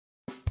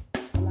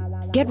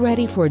Get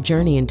ready for a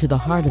journey into the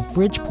heart of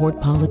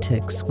Bridgeport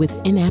politics with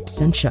In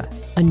Absentia,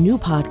 a new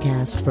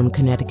podcast from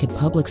Connecticut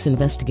Public's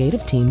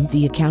investigative team,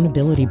 The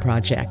Accountability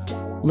Project.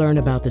 Learn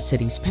about the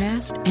city's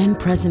past and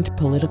present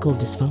political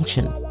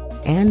dysfunction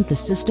and the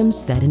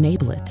systems that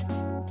enable it.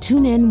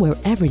 Tune in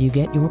wherever you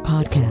get your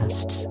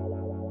podcasts.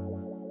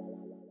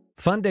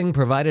 Funding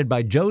provided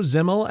by Joe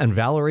Zimmel and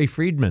Valerie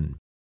Friedman.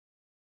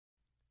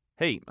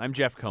 Hey, I'm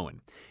Jeff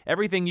Cohen.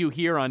 Everything you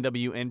hear on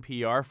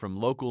WNPR,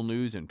 from local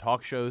news and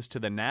talk shows to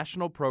the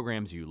national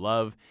programs you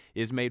love,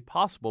 is made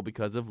possible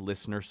because of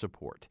listener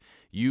support.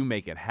 You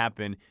make it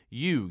happen.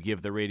 You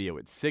give the radio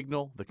its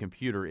signal, the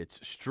computer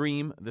its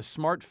stream, the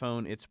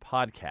smartphone its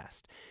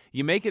podcast.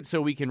 You make it so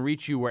we can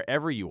reach you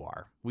wherever you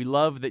are. We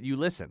love that you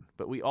listen,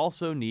 but we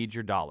also need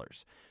your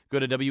dollars. Go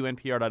to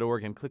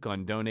WNPR.org and click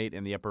on Donate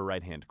in the upper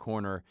right-hand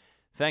corner.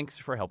 Thanks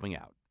for helping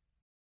out.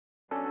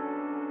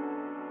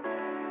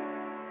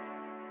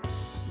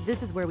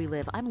 This is Where We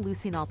Live. I'm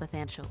Lucy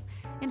Nalpathanchel.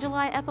 In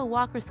July, Ethel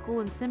Walker School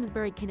in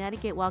Simsbury,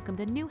 Connecticut welcomed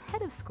a new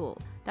head of school,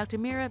 Dr.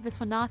 Meera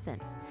Viswanathan.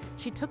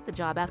 She took the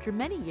job after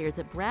many years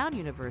at Brown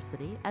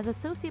University as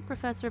Associate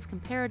Professor of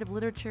Comparative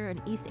Literature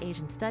and East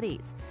Asian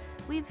Studies.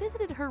 We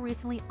visited her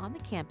recently on the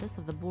campus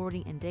of the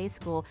boarding and day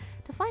school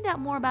to find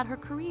out more about her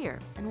career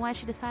and why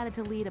she decided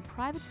to lead a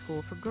private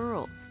school for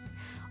girls.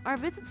 Our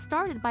visit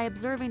started by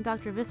observing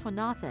Dr.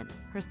 Viswanathan,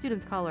 her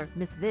students call her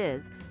Miss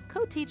Viz,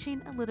 co-teaching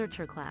a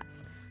literature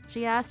class.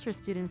 She asked her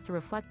students to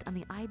reflect on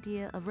the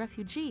idea of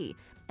refugee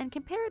and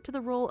compare it to the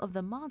role of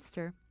the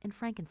monster in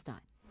Frankenstein.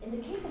 In the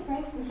case of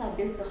Frankenstein,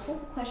 there's the whole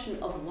question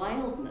of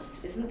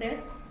wildness, isn't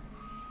there?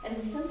 And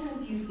we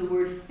sometimes use the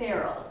word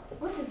feral.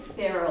 What does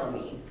feral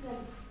mean? Like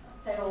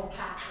feral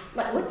cat.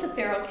 What's a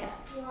feral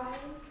cat?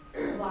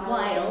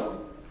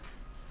 Wild.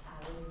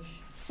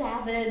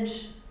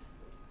 Savage.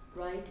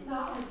 Right?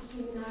 Not like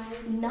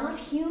humanized. Not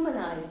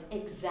humanized,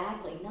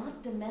 exactly.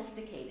 Not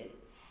domesticated.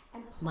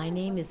 My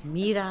name is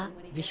Meera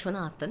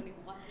Viswanathan,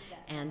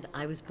 and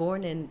I was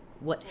born in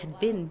what had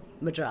been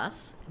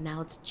Madras.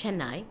 Now it's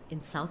Chennai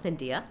in South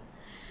India.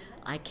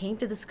 I came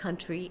to this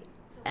country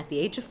at the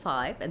age of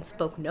 5 and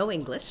spoke no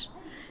English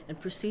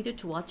and proceeded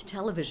to watch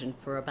television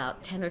for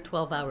about 10 or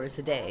 12 hours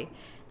a day.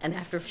 And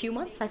after a few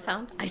months, I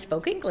found I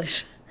spoke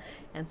English.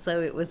 And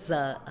so it was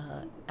a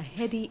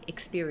heady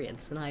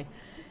experience. And I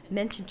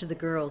mentioned to the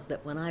girls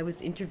that when I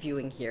was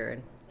interviewing here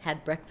and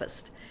had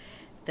breakfast,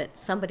 that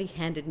somebody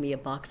handed me a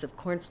box of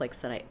cornflakes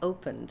that I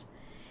opened,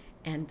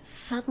 and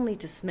suddenly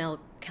to smell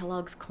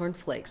Kellogg's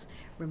cornflakes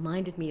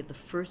reminded me of the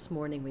first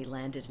morning we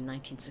landed in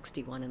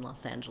 1961 in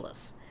Los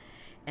Angeles.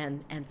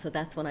 And so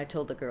that's when I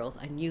told the girls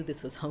I knew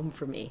this was home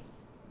for me,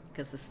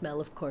 because the smell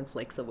of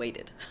cornflakes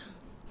awaited.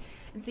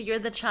 And so you're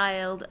the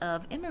child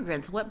of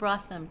immigrants. What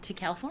brought them to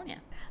California?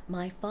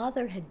 My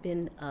father had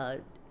been a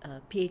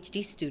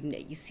PhD student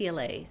at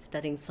UCLA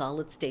studying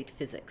solid-state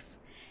physics.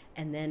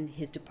 And then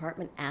his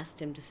department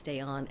asked him to stay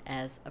on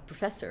as a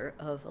professor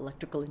of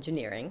electrical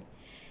engineering.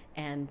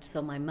 And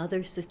so my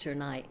mother, sister,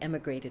 and I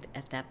emigrated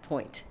at that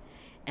point.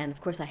 And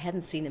of course, I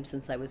hadn't seen him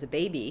since I was a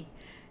baby,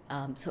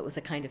 so it was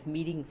a kind of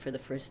meeting for the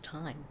first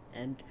time.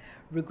 And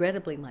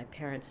regrettably, my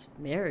parents'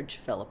 marriage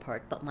fell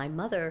apart, but my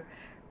mother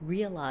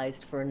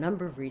realized for a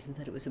number of reasons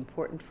that it was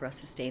important for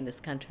us to stay in this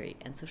country.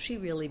 And so she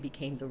really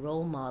became the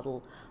role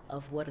model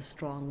of what a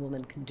strong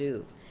woman can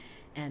do,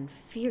 and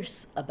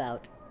fierce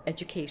about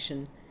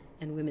education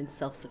and women's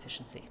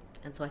self-sufficiency.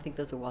 And so I think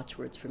those are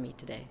watchwords for me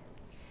today.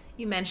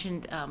 You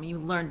mentioned you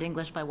learned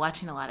English by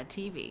watching a lot of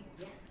TV.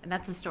 Yes. And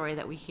that's a story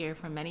that we hear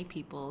from many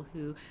people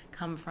who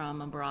come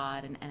from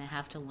abroad and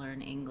have to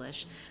learn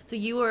English. So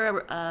you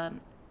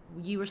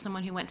were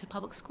someone who went to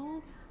public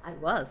school? I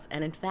was,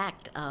 and in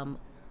fact,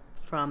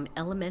 from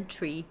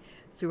elementary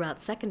throughout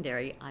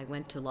secondary, I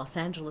went to Los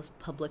Angeles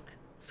public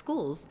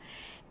schools.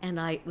 And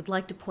I would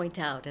like to point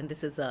out, and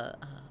this is a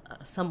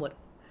somewhat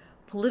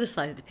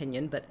politicized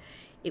opinion, but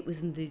it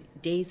was in the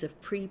days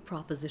of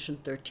pre-Proposition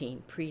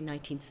 13,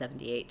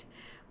 pre-1978,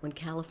 when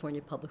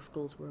California public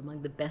schools were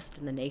among the best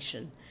in the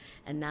nation,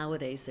 and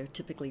nowadays they're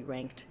typically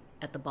ranked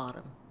at the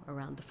bottom,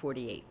 around the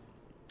 48th.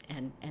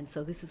 And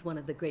so this is one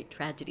of the great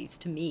tragedies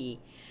to me.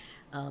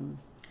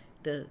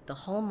 The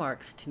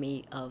hallmarks to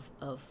me of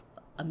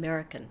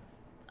American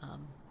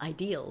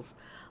ideals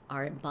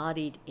are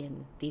embodied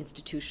in the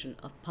institution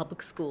of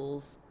public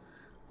schools,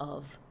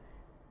 of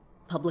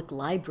public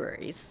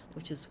libraries,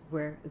 which is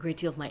where a great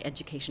deal of my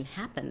education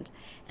happened,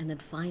 and then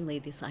finally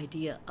this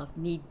idea of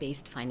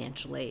need-based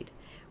financial aid,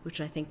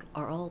 which I think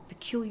are all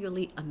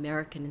peculiarly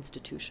American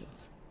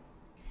institutions.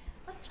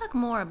 Let's talk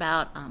more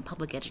about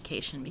public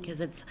education,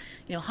 because it's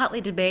hotly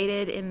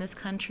debated in this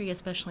country,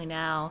 especially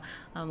now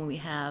when we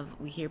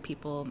hear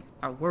people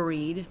are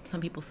worried. Some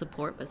people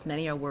support, but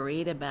many are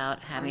worried about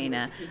having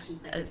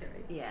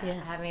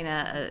having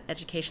a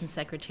education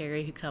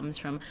secretary who comes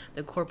from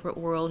the corporate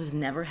world, who's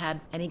never had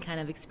any kind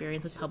of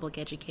experience with public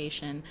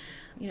education.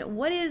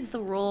 What is the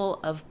role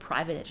of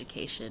private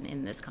education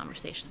in this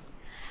conversation?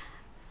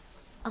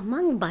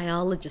 Among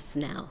biologists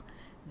now,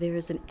 there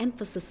is an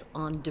emphasis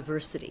on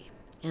diversity.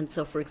 And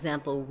so, for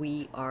example,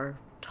 we are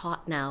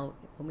taught now,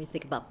 when we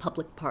think about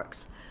public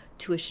parks,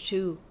 to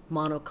eschew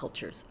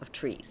monocultures of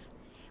trees.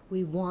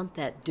 We want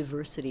that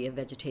diversity of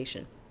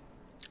vegetation.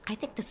 I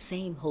think the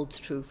same holds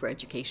true for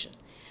education,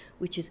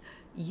 which is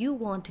you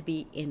want to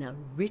be in a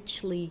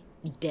richly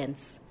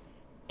dense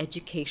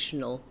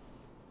educational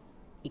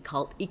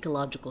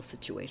ecological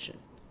situation,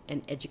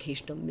 an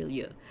educational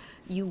milieu.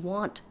 You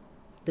want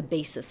the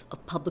basis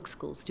of public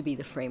schools to be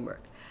the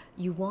framework.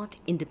 You want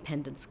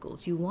independent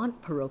schools. You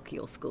want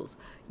parochial schools.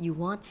 You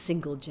want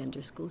single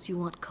gender schools. You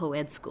want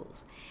co-ed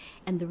schools.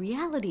 And the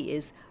reality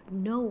is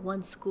no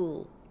one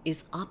school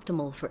is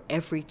optimal for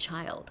every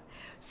child.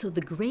 So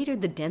the greater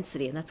the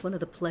density, and that's one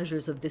of the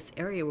pleasures of this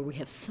area where we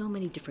have so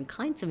many different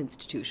kinds of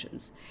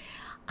institutions,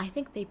 I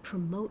think they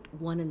promote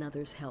one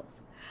another's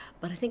health.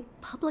 But I think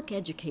public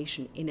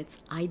education in its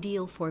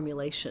ideal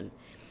formulation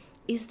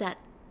is that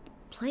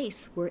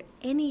place where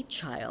any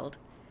child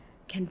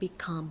can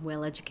become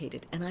well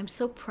educated. And I'm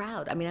so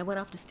proud. I mean, I went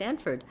off to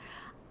Stanford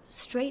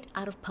straight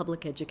out of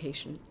public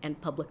education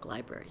and public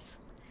libraries.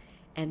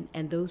 And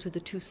those were the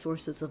two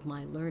sources of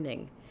my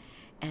learning.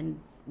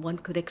 And one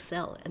could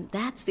excel. And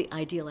that's the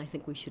ideal I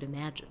think we should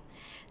imagine.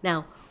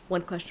 Now,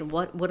 one question,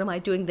 what am I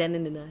doing then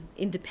in an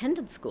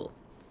independent school?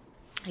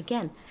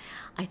 Again,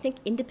 I think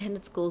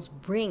independent schools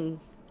bring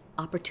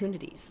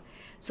opportunities.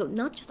 So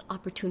not just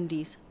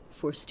opportunities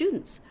for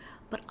students,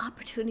 but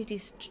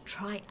opportunities to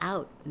try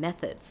out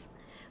methods,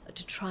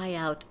 to try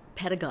out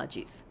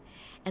pedagogies.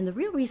 And the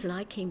real reason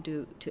I came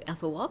to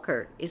Ethel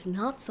Walker is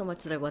not so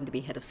much that I wanted to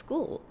be head of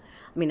school.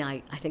 I mean,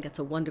 I think that's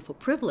a wonderful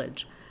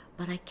privilege,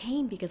 but I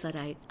came because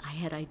I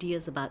had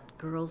ideas about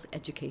girls'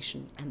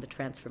 education and the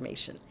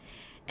transformation.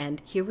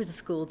 And here was a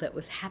school that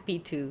was happy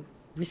to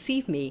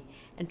receive me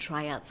and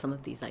try out some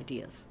of these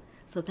ideas.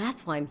 So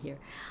that's why I'm here.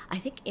 I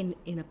think in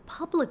a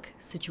public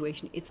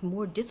situation, it's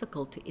more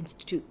difficult to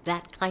institute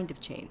that kind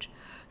of change.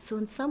 So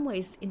in some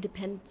ways,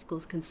 independent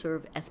schools can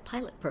serve as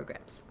pilot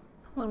programs.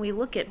 When we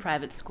look at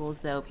private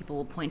schools, though, people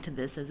will point to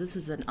this as this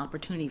is an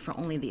opportunity for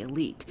only the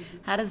elite. Mm-hmm.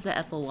 How does the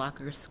Ethel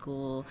Walker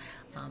School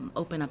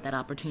open up that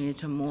opportunity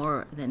to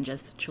more than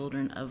just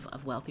children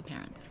of wealthy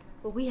parents?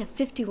 Well, we have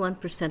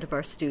 51% of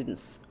our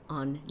students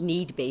on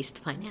need-based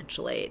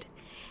financial aid.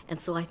 And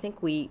so I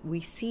think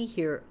we see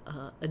here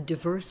a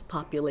diverse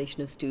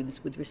population of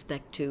students with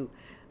respect to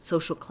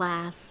social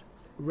class,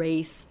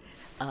 race,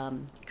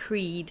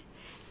 creed,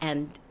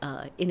 and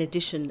in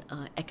addition,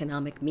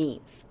 economic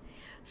means.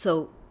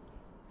 So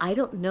I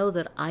don't know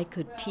that I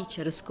could teach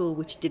at a school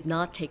which did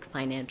not take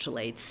financial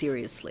aid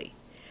seriously.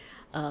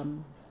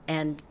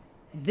 And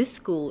this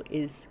school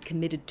is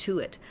committed to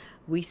it.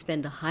 We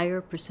spend a higher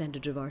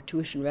percentage of our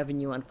tuition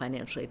revenue on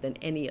financial aid than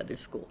any other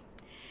school.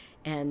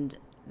 And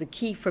the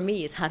key for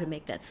me is how to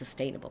make that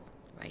sustainable,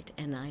 right?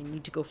 And I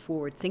need to go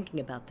forward thinking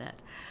about that.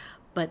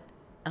 But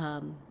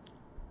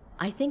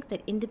I think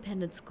that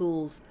independent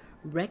schools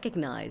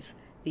recognize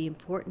the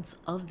importance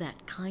of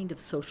that kind of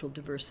social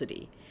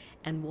diversity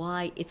and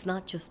why it's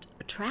not just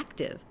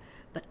attractive,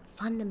 but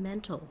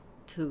fundamental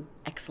to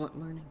excellent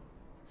learning.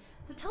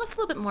 So tell us a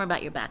little bit more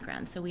about your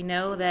background. So we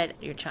know that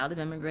you're a child of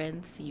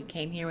immigrants. You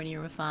came here when you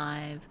were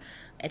 5,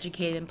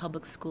 educated in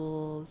public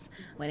schools,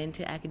 went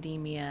into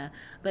academia.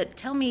 But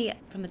tell me,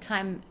 from the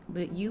time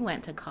that you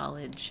went to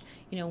college,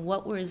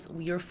 what was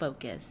your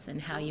focus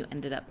and how you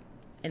ended up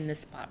in this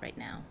spot right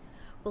now?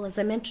 Well, as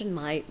I mentioned,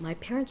 my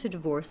parents are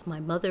divorced.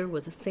 My mother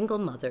was a single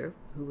mother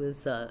who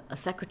was a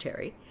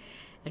secretary,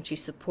 and she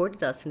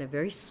supported us in a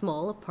very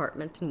small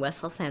apartment in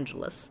West Los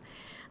Angeles.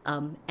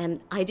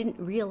 And I didn't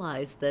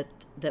realize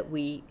that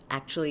we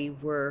actually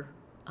were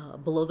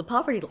below the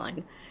poverty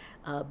line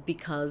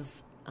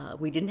because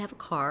we didn't have a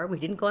car, we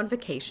didn't go on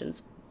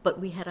vacations,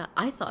 but we had,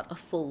 I thought, a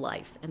full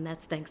life, and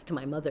that's thanks to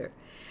my mother.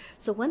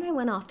 So when I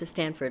went off to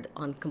Stanford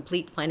on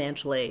complete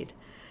financial aid,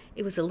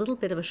 it was a little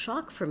bit of a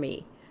shock for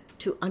me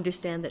to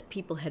understand that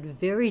people had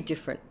very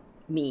different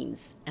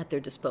means at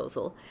their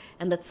disposal,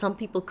 and that some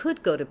people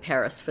could go to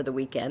Paris for the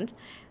weekend,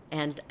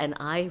 and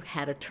I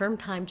had a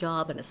term-time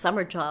job and a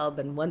summer job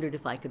and wondered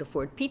if I could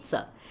afford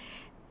pizza.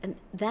 And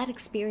that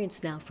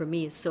experience now for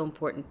me is so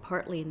important,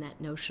 partly in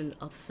that notion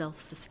of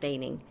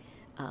self-sustaining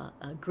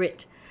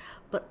grit,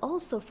 but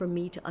also for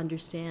me to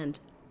understand,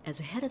 as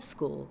a head of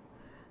school,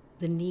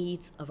 the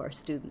needs of our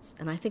students.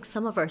 And I think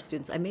some of our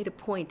students, I made a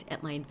point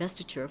at my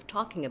investiture of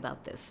talking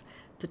about this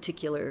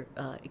particular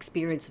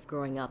experience of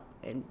growing up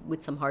and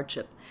with some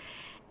hardship.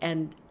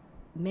 And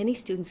many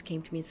students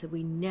came to me and said,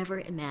 we never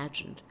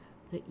imagined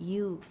that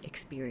you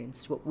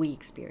experienced what we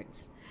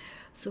experienced.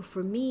 So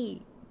for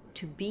me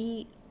to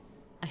be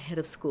a head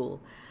of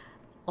school,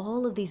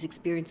 all of these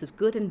experiences,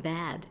 good and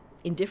bad,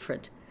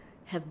 indifferent,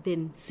 have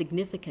been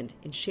significant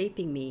in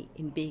shaping me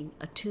in being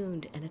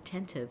attuned and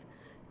attentive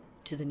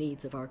to the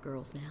needs of our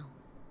girls now.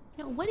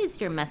 What is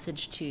your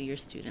message to your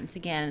students?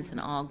 Again, it's an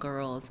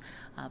all-girls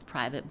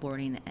private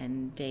boarding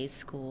and day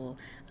school.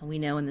 And we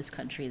know in this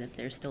country that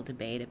there's still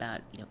debate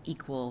about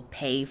equal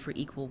pay for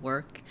equal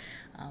work.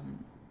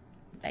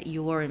 at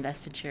your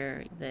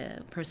investiture,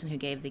 the person who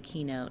gave the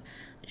keynote,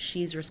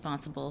 she's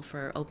responsible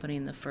for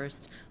opening the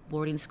first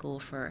boarding school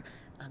for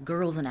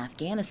girls in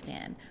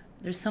Afghanistan.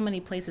 There's so many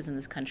places in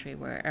this country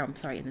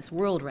in this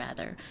world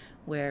rather,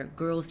 where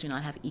girls do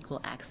not have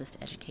equal access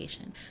to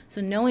education.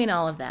 So knowing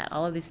all of that,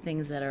 all of these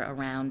things that are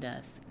around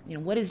us,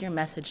 what is your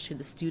message to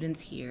the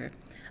students here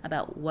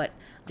about what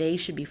they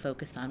should be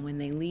focused on when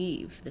they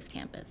leave this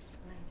campus?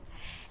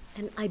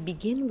 And I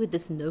begin with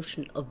this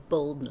notion of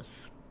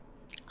boldness.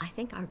 I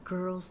think our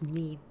girls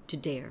need to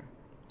dare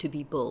to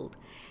be bold.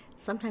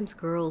 Sometimes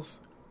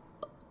girls,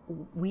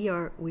 we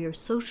are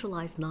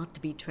socialized not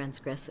to be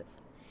transgressive,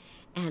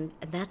 and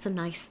that's a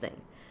nice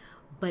thing.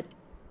 But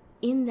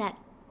in that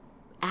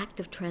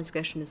act of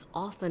transgression is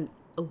often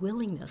a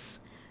willingness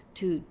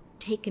to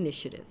take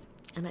initiative.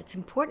 And it's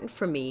important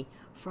for me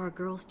for our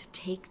girls to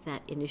take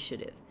that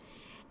initiative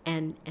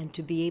and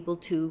to be able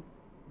to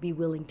be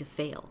willing to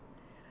fail.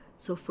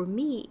 So for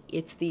me,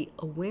 it's the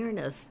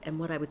awareness, and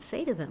what I would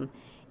say to them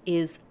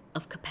is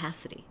of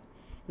capacity.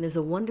 And there's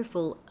a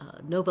wonderful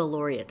Nobel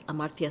laureate,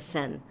 Amartya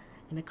Sen,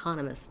 an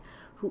economist,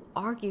 who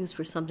argues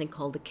for something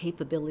called the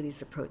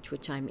capabilities approach,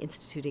 which I'm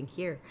instituting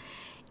here.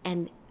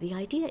 And the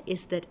idea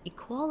is that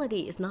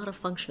equality is not a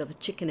function of a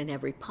chicken in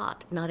every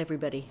pot. Not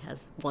everybody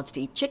wants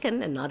to eat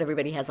chicken, and not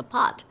everybody has a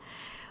pot.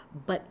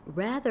 But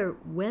rather,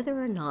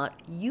 whether or not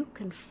you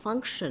can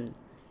function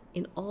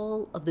in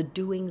all of the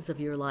doings of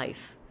your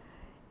life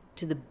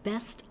to the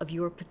best of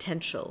your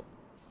potential,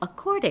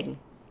 according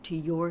to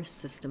your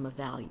system of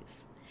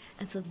values.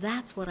 And so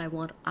that's what I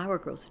want our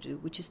girls to do,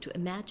 which is to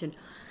imagine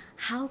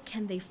how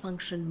can they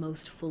function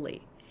most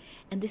fully.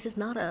 And this is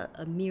not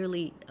a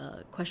merely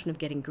question of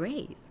getting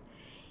grades.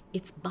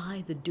 It's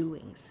by the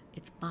doings.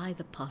 It's by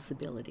the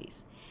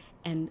possibilities.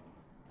 And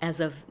as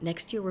of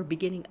next year, we're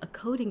beginning a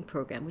coding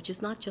program, which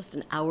is not just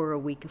an hour a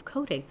week of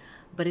coding,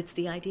 but it's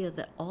the idea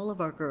that all of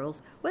our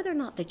girls, whether or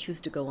not they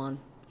choose to go on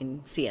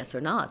in CS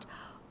or not,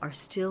 are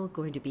still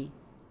going to be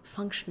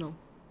functional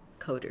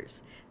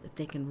coders, that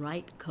they can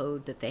write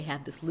code, that they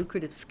have this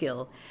lucrative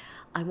skill.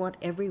 I want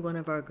every one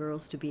of our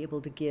girls to be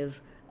able to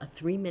give a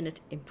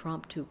 3-minute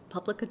impromptu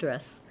public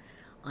address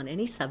on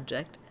any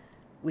subject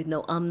with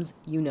no ums,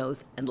 you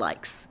knows, and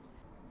likes.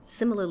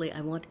 Similarly,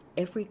 I want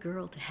every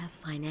girl to have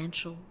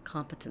financial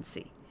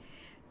competency,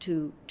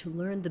 to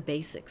learn the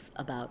basics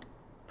about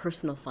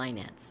personal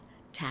finance,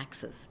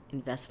 taxes,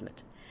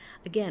 investment.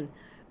 Again,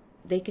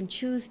 they can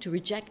choose to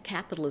reject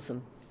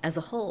capitalism as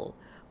a whole,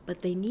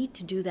 but they need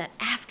to do that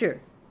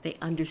after they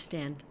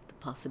understand the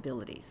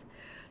possibilities.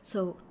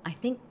 So I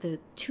think the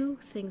two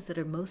things that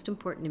are most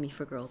important to me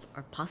for girls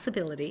are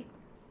possibility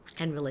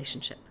and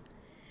relationship.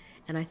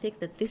 And I think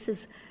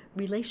that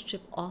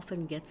relationship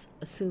often gets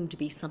assumed to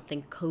be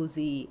something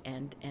cozy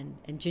and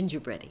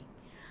gingerbready.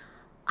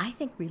 I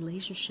think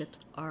relationships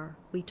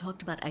we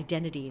talked about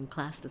identity in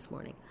class this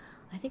morning.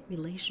 I think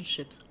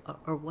relationships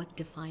are what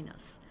define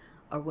us,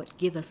 are what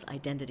give us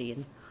identity.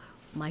 And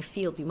my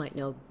field, you might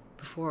know,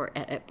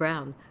 at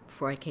Brown,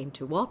 before I came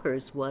to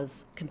Walker's,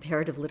 was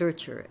comparative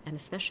literature, and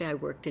especially I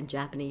worked in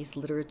Japanese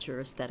literature,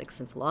 aesthetics,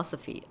 and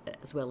philosophy,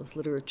 as well as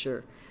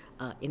literature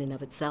in and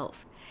of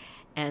itself.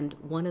 And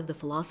one of the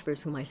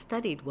philosophers whom I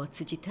studied,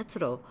 Watsuji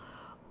Tetsuro,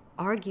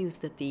 argues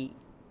that the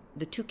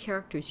two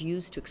characters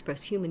used to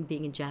express human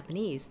being in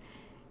Japanese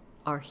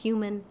are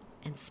human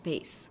and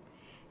space.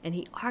 And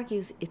he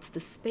argues it's the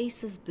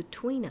spaces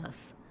between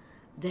us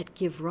that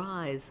give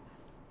rise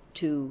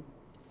to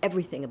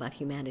everything about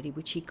humanity,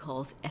 which he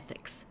calls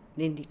ethics,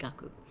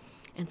 Rinrikaku.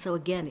 And so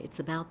again, it's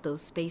about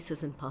those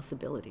spaces and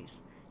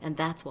possibilities. And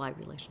that's why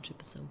relationship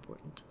is so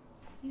important.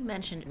 You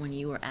mentioned when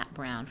you were at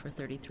Brown for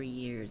 33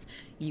 years,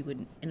 you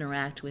would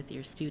interact with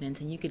your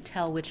students and you could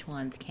tell which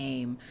ones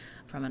came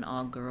from an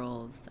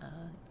all-girls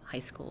high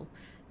school.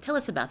 Tell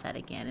us about that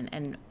again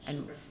and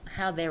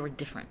how they were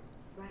different.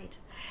 Right.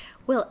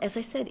 Well, as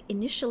I said,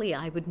 initially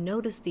I would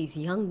notice these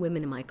young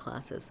women in my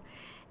classes,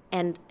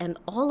 and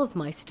all of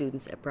my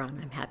students at Brown,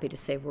 I'm happy to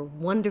say, were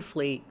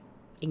wonderfully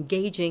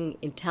engaging,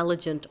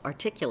 intelligent,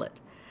 articulate.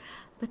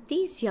 But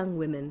these young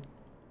women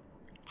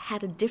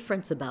had a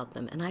difference about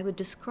them, and I would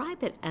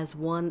describe it as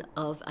one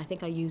of, I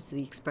think I used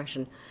the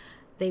expression,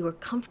 they were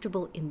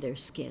comfortable in their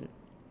skin.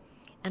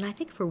 And I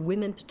think for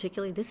women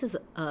particularly, this is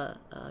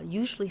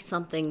usually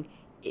something,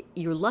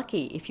 you're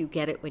lucky if you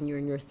get it when you're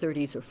in your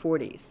 30s or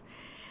 40s.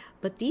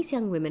 But these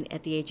young women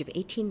at the age of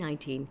 18,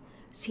 19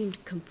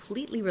 seemed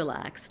completely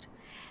relaxed,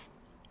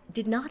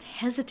 did not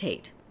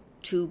hesitate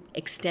to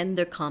extend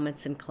their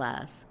comments in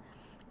class,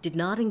 did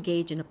not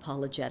engage in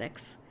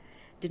apologetics,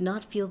 did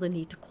not feel the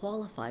need to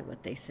qualify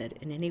what they said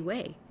in any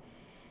way.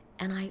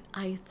 And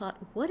I thought,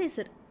 what is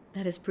it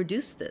that has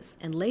produced this?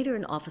 And later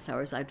in office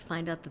hours, I'd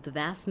find out that the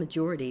vast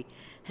majority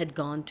had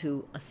gone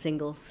to a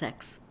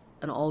single-sex,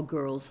 an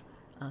all-girls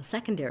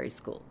secondary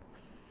school.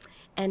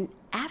 And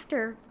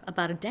after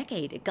about a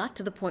decade, it got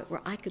to the point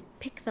where I could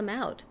pick them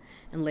out,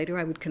 and later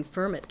I would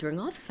confirm it during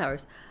office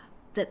hours,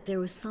 that there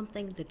was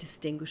something that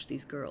distinguished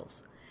these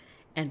girls,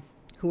 and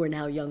who are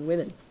now young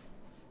women.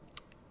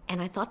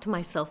 And I thought to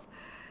myself,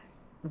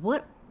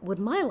 what would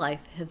my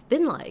life have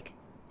been like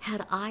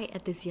had I,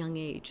 at this young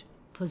age,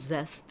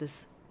 possessed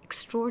this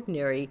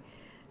extraordinary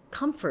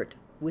comfort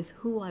with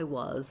who I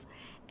was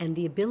and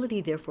the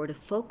ability, therefore, to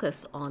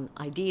focus on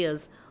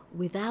ideas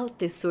without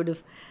this sort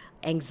of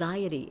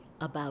anxiety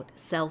about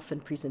self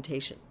and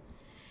presentation.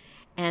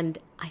 And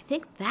I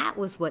think that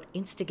was what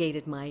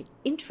instigated my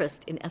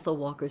interest in Ethel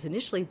Walker's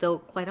initially, though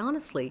quite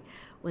honestly,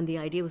 when the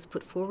idea was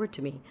put forward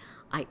to me,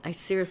 I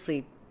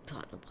seriously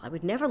thought, I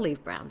would never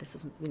leave Brown. This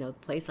is, the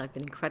place I've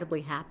been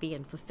incredibly happy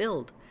and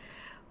fulfilled.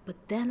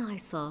 But then I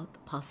saw the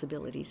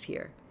possibilities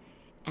here.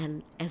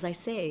 And as I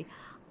say,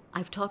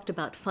 I've talked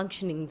about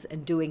functionings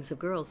and doings of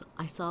girls.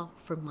 I saw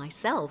for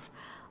myself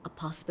a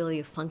possibility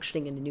of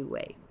functioning in a new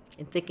way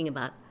and thinking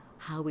about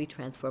how we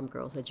transform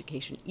girls'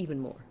 education even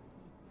more.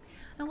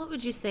 And what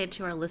would you say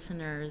to our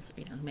listeners,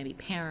 maybe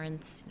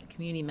parents,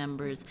 community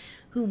members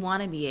who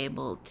want to be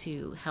able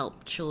to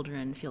help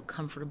children feel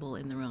comfortable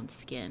in their own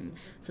skin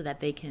so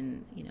that they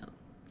can,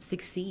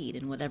 succeed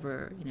in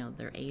whatever,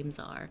 their aims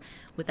are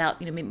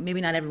without, maybe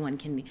not everyone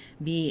can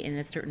be in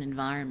a certain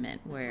environment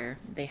where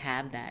they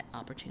have that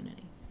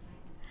opportunity?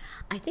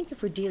 I think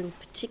if we're dealing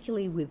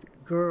particularly with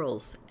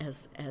girls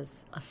as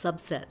a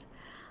subset,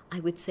 I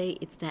would say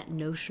it's that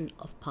notion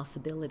of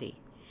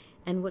possibility.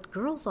 And what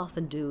girls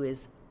often do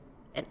is,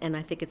 and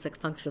I think it's a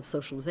function of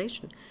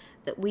socialization,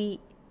 that we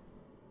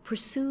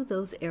pursue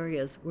those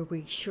areas where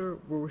we're sure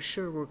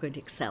we're going to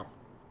excel,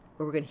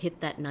 where we're going to hit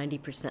that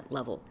 90%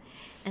 level.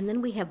 And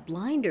then we have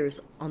blinders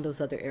on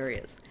those other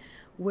areas.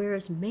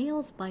 Whereas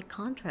males, by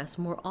contrast,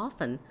 more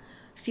often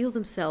feel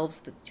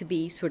themselves to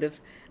be sort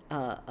of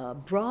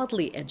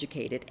broadly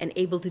educated and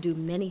able to do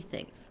many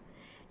things.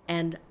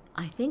 And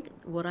I think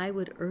what I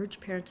would urge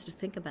parents to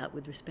think about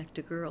with respect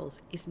to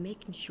girls is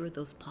making sure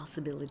those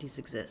possibilities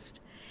exist.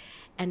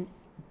 And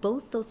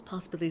both those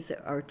possibilities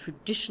that are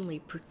traditionally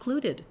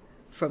precluded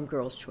from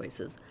girls'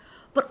 choices,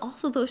 but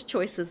also those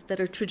choices that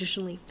are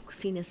traditionally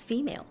seen as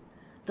female,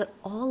 that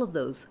all of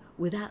those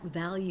without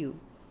value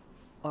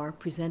are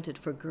presented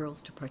for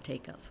girls to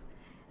partake of.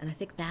 And I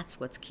think that's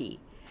what's key.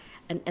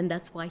 And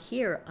that's why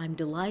here I'm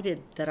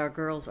delighted that our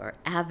girls are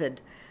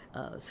avid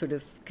sort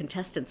of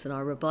contestants in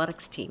our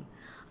robotics team.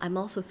 I'm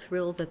also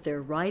thrilled that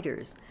they're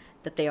writers,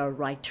 that they are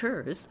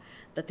writers,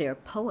 that they are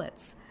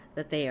poets,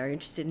 that they are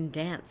interested in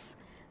dance,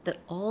 that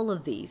all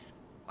of these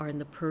are in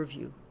the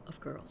purview of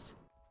girls.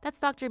 That's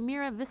Dr.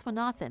 Meera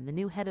Viswanathan, the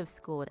new head of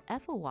school at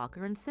Ethel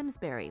Walker in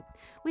Simsbury.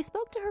 We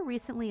spoke to her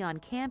recently on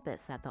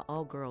campus at the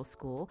all-girls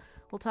school.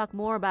 We'll talk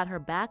more about her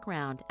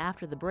background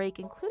after the break,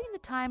 including the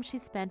time she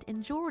spent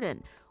in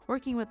Jordan,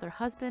 working with her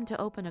husband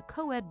to open a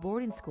co-ed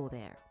boarding school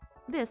there.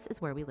 This is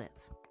Where We Live.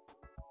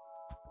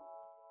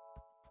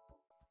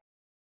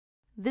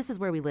 This is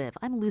Where We Live.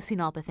 I'm Lucy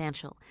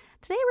Nalpathanchel.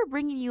 Today we're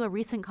bringing you a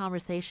recent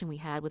conversation we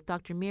had with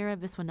Dr. Meera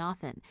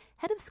Viswanathan,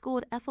 head of school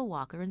at Ethel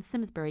Walker in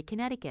Simsbury,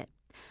 Connecticut.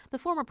 The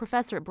former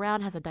professor at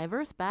Brown has a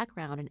diverse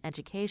background in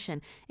education,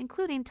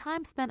 including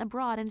time spent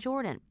abroad in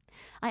Jordan.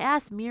 I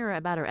asked Meera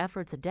about her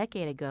efforts a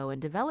decade ago in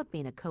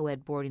developing a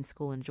co-ed boarding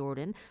school in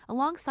Jordan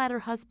alongside her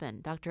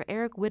husband, Dr.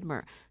 Eric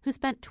Widmer, who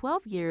spent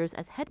 12 years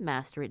as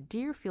headmaster at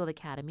Deerfield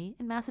Academy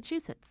in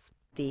Massachusetts.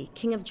 The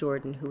King of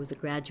Jordan, who was a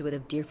graduate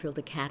of Deerfield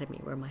Academy,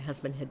 where my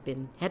husband had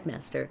been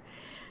headmaster,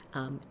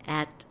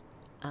 at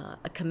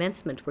a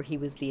commencement where he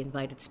was the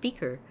invited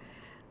speaker,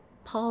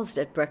 paused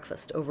at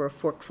breakfast over a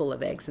forkful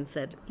of eggs and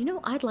said,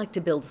 I'd like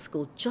to build a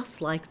school just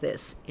like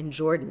this in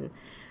Jordan.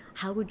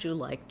 How would you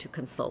like to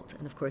consult?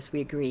 And of course we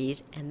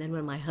agreed. And then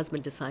when my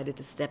husband decided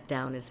to step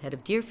down as head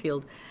of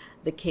Deerfield,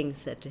 the king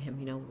said to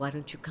him, why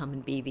don't you come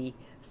and be the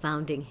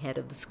founding head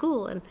of the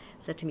school? And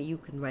said to me, you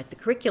can write the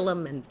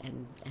curriculum.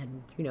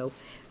 And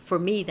for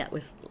me, that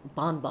was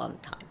bonbon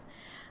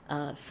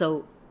time.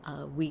 So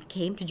we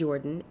came to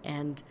Jordan,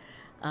 and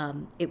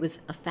it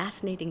was a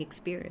fascinating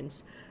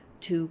experience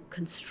to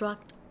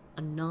construct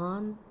a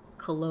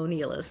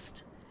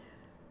non-colonialist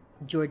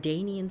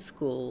Jordanian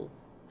school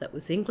that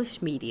was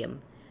English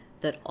medium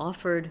that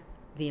offered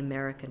the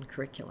American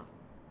curriculum.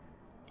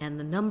 And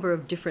the number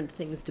of different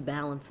things to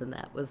balance in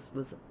that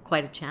was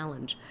quite a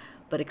challenge,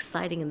 but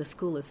exciting. And the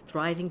school is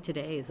thriving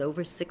today, is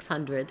over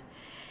 600.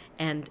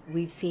 And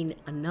we've seen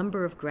a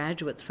number of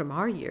graduates from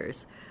our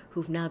years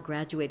who've now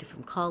graduated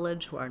from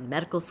college, who are in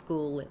medical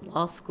school, in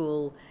law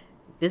school,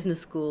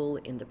 business school,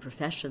 in the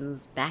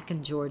professions, back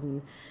in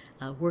Jordan,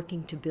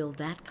 working to build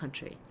that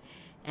country.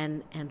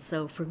 And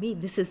so for me,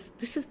 this is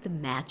the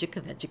magic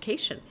of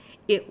education.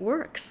 It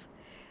works.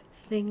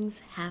 Things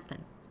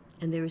happen.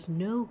 And there is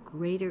no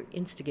greater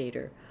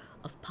instigator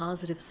of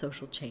positive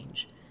social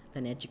change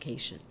than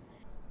education.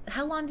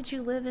 How long did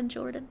you live in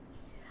Jordan?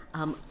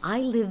 I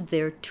lived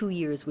there 2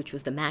 years, which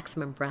was the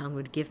maximum Brown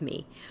would give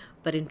me.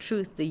 But in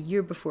truth, the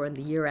year before and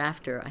the year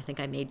after, I think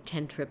I made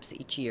 10 trips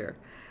each year.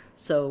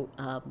 So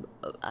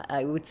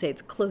I would say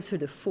it's closer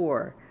to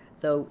 4,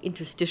 though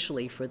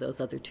interstitially for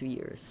those other 2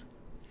 years.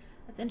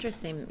 That's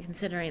interesting,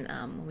 considering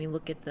when we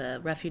look at the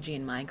refugee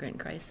and migrant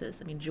crisis.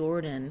 I mean,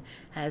 Jordan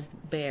has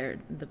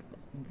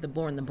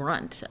borne the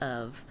brunt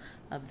of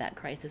that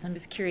crisis. I'm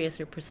just curious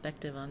your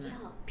perspective on that.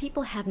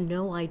 People have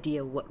no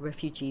idea what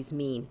refugees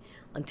mean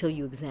until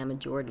you examine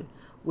Jordan,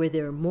 where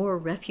there are more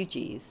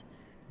refugees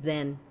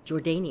than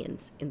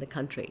Jordanians in the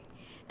country.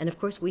 And of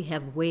course, we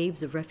have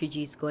waves of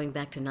refugees going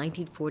back to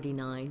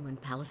 1949 when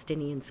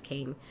Palestinians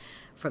came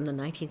from the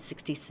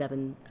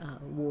 1967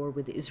 war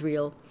with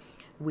Israel.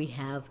 We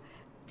have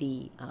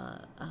the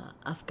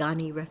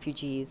Afghani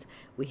refugees,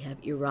 we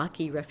have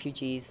Iraqi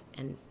refugees,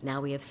 and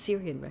now we have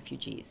Syrian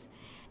refugees.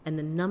 And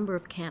the number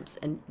of camps,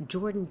 and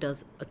Jordan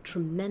does a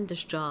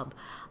tremendous job.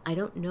 I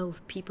don't know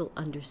if people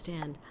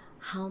understand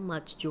how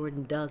much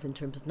Jordan does in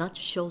terms of not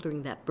just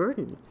shouldering that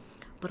burden,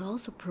 but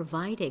also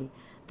providing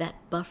that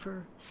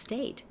buffer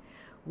state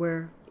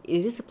where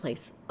it is a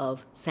place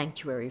of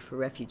sanctuary for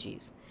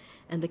refugees.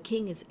 And the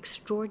king is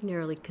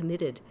extraordinarily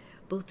committed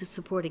both to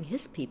supporting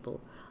his people,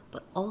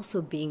 but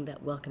also being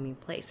that welcoming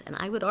place. And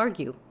I would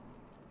argue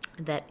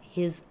that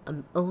his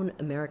own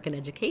American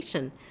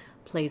education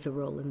plays a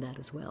role in that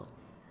as well.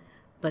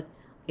 But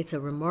it's a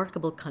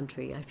remarkable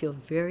country. I feel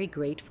very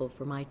grateful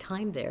for my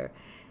time there.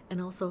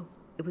 And also,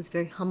 it was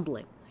very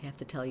humbling, I have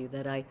to tell you,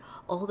 that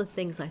all the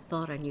things I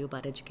thought I knew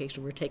about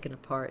education were taken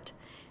apart.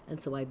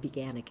 And so I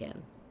began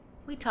again.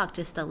 We talked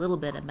just a little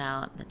bit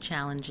about the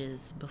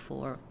challenges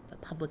before the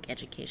public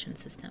education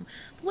system.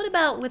 But what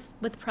about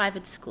with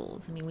private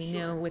schools? I mean, we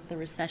know with the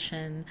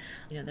recession,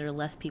 there are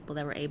less people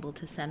that were able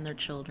to send their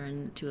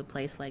children to a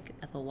place like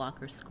Ethel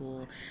Walker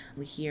School.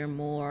 We hear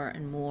more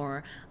and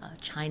more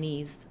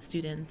Chinese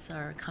students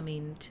are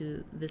coming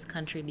to this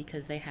country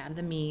because they have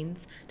the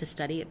means to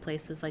study at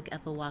places like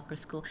Ethel Walker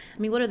School. I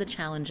mean, what are the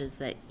challenges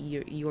that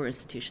your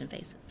institution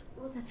faces?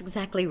 Well, that's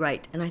exactly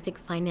right. And I think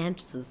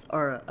finances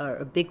are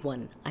a big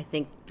one. I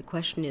think the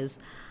question is,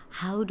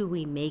 how do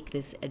we make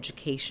this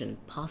education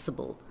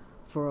possible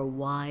for a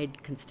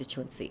wide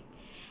constituency?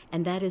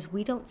 And that is,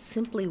 we don't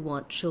simply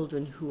want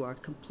children who are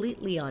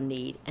completely on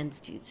need and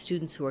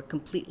students who are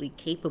completely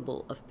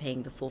capable of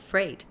paying the full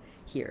freight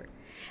here.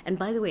 And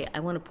by the way, I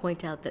want to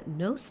point out that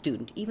no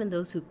student, even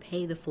those who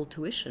pay the full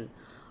tuition,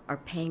 are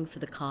paying for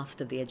the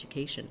cost of the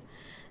education.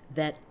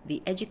 That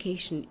the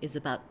education is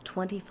about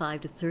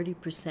 25 to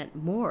 30%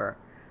 more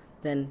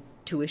than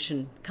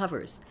tuition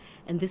covers.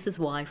 And this is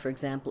why, for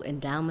example,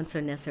 endowments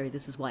are necessary.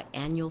 This is why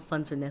annual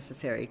funds are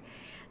necessary,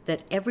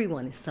 that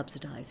everyone is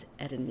subsidized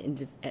at an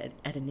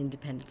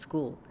independent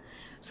school.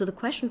 So the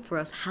question for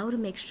us, how to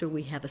make sure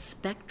we have a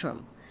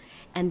spectrum,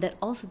 and that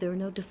also there are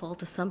no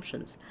default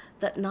assumptions,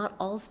 that not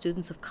all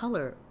students of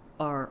color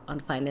are on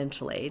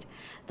financial aid,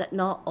 that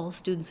not all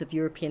students of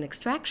European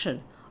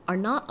extraction are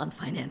not on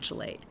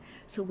financial aid.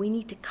 So we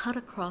need to cut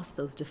across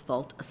those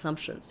default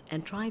assumptions,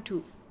 and trying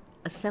to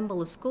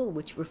assemble a school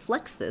which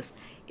reflects this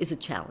is a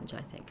challenge,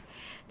 I think.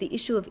 The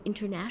issue of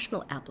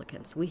international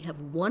applicants, we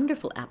have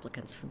wonderful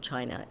applicants from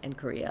China and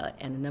Korea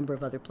and a number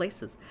of other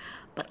places,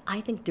 but I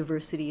think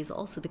diversity is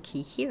also the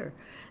key here,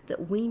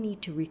 that we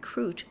need to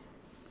recruit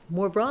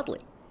more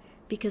broadly,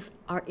 because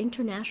our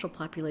international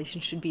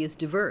population should be as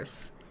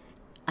diverse,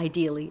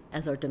 ideally,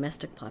 as our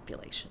domestic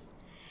population.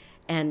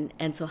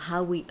 And so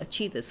how we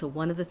achieve this, so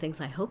one of the things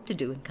I hope to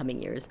do in coming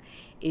years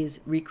is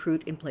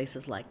recruit in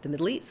places like the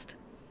Middle East,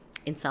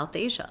 in South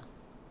Asia,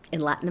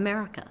 in Latin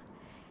America.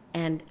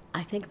 And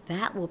I think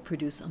that will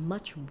produce a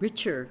much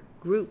richer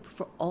group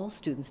for all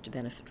students to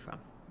benefit from.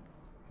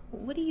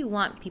 What do you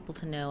want people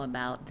to know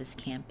about this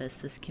campus,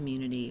 this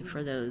community,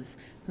 for those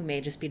who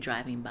may just be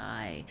driving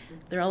by?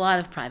 There are a lot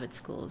of private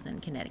schools in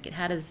Connecticut.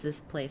 How does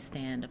this place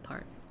stand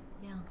apart?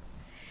 Yeah.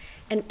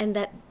 And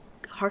that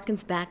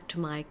harkens back to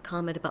my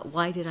comment about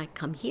why did I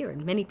come here?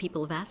 And many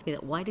people have asked me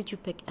that, why did you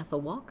pick Ethel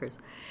Walker's?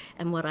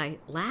 And what I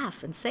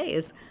laugh and say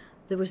is,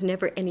 there was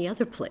never any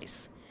other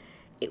place.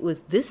 It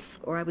was this,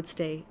 or I would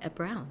stay at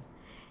Brown.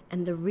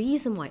 And the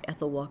reason why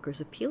Ethel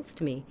Walker's appeals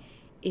to me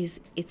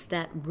is it's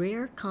that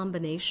rare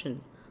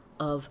combination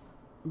of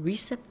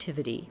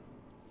receptivity,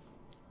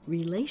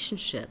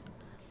 relationship,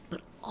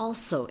 but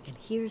also, and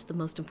here's the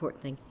most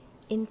important thing,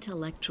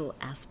 intellectual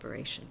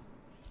aspiration.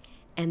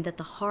 And that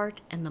the heart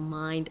and the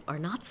mind are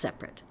not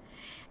separate.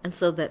 And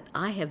so that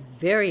I have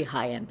very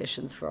high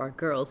ambitions for our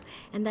girls,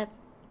 and that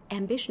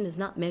ambition is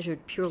not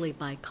measured purely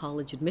by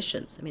college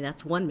admissions. I mean,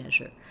 that's one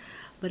measure.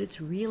 But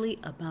it's really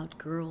about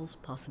girls'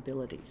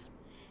 possibilities.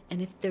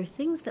 And if there are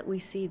things that we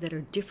see that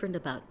are different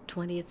about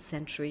 20th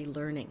century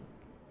learning,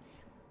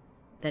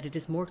 that it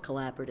is more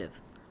collaborative,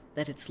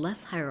 that it's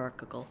less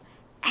hierarchical,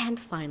 and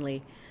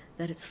finally,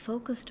 that it's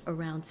focused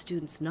around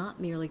students not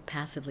merely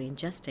passively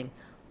ingesting,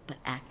 but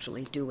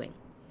actually doing.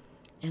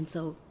 And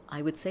so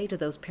I would say to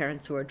those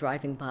parents who are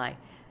driving by,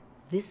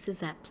 this is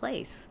that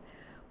place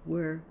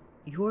where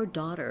your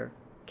daughter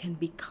can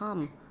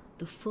become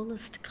the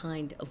fullest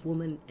kind of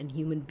woman and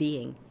human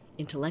being,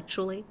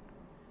 intellectually,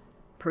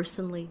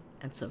 personally,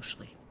 and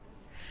socially.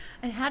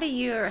 And how do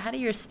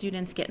your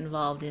students get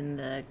involved in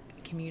the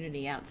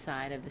community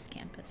outside of this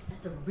campus?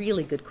 That's a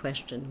really good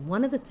question.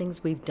 One of the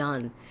things we've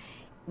done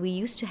we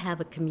used to have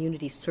a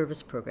community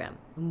service program,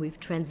 and we've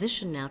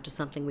transitioned now to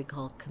something we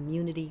call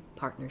community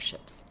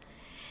partnerships.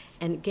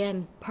 And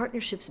again,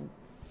 partnerships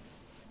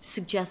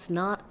suggest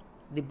not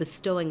the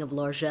bestowing of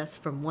largesse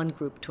from one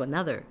group to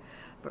another,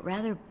 but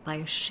rather by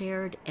a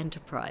shared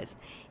enterprise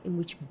in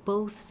which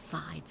both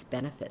sides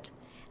benefit.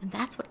 And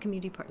that's what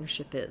community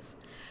partnership is.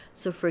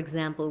 So, for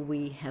example,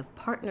 we have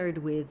partnered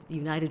with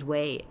United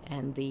Way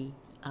and the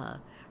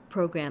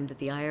program that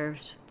the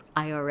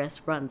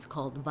IRS runs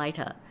called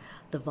VITA,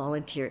 the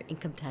Volunteer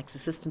Income Tax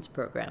Assistance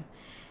Program.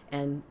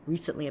 And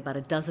recently, about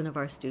a dozen of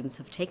our students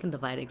have taken the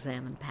VITA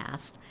exam and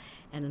passed,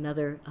 and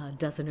another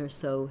dozen or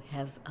so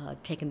have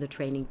taken the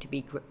training to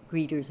be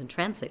greeters and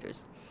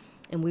translators.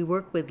 And we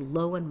work with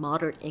low and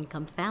moderate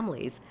income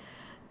families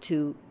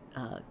to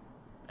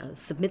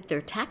submit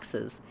their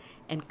taxes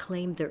and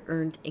claim their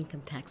earned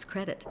income tax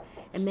credit.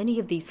 And many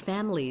of these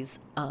families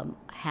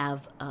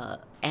have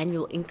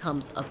annual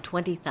incomes of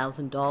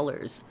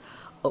 $20,000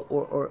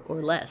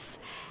 or less.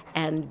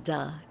 And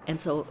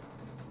so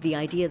the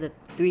idea that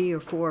 $3,000 or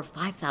 $4,000 or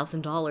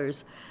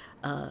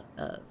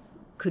 $5,000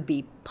 could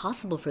be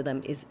possible for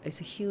them is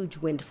a huge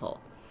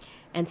windfall.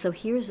 And so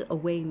here's a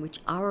way in which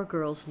our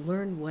girls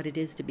learn what it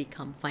is to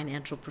become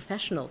financial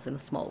professionals in a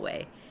small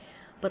way,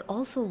 but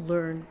also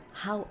learn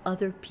how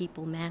other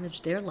people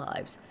manage their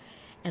lives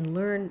and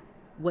learn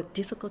what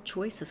difficult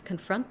choices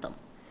confront them.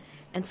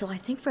 And so I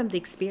think from the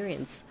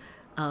experience,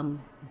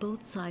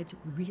 both sides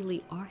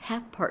really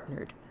have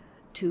partnered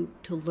to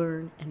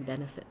learn and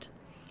benefit.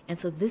 And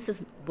so this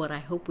is what I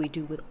hope we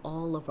do with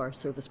all of our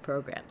service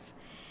programs.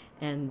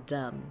 And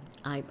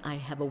I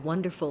have a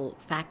wonderful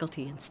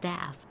faculty and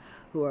staff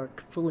who are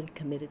fully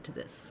committed to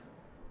this.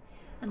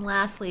 And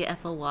lastly,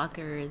 Ethel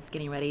Walker is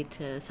getting ready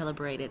to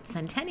celebrate its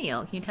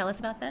centennial. Can you tell us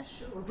about that?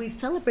 Sure. We've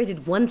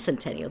celebrated one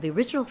centennial. The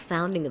original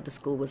founding of the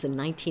school was in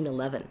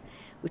 1911,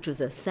 which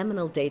was a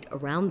seminal date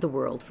around the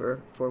world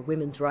for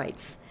women's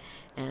rights.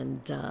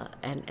 And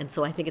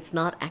so I think it's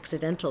not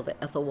accidental that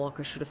Ethel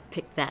Walker should have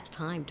picked that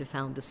time to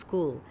found the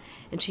school.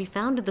 And she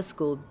founded the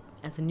school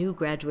as a new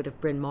graduate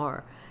of Bryn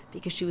Mawr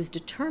because she was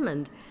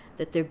determined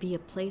that there be a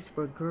place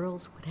where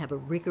girls would have a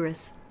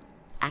rigorous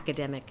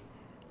academic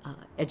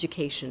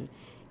education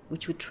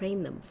which would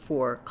train them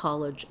for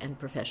college and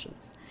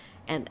professions.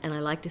 And I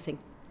like to think,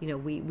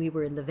 we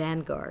were in the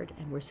vanguard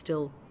and we're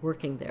still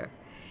working there.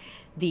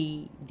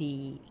 The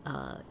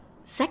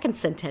second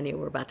centennial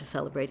we're about to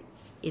celebrate,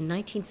 in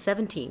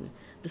 1917,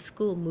 the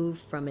school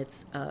moved from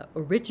its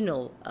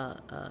original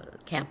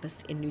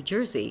campus in New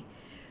Jersey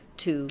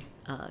to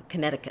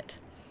Connecticut.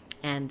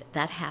 And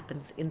that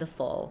happens in the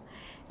fall.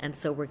 And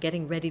so we're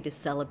getting ready to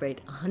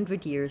celebrate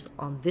 100 years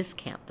on this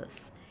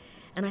campus.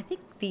 And I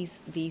think these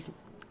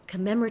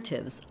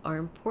commemoratives are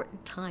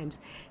important times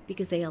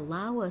because they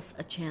allow us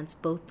a chance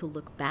both to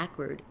look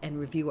backward and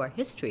review our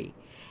history,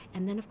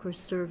 and then, of course,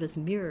 serve as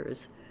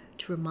mirrors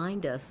to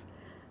remind us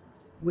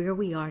where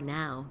we are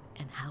now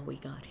and how we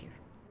got here.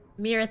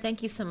 Mira,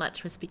 thank you so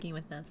much for speaking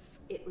with us.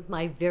 It was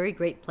my very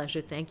great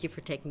pleasure. Thank you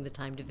for taking the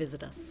time to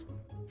visit us.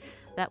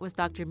 That was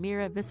Dr.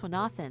 Mira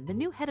Viswanathan, the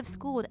new head of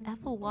school at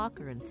Ethel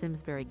Walker in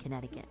Simsbury,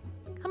 Connecticut.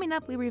 Coming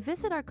up, we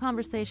revisit our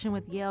conversation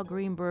with Yale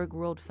Greenberg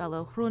World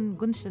Fellow Hrun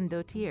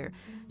Gunnsteinsdottir.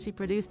 She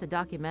produced a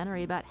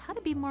documentary about how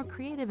to be more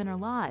creative in her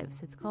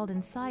lives. It's called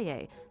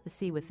Ensaye, The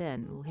Sea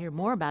Within. We'll hear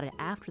more about it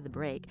after the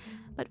break.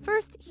 But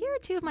first, here are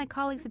two of my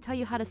colleagues to tell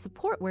you how to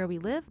support Where We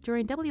Live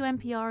during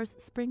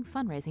WNPR's spring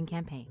fundraising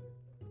campaign.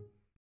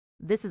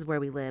 This is Where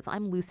We Live.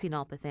 I'm Lucy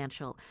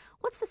Nalpathanchel.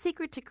 What's the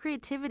secret to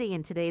creativity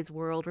in today's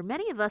world where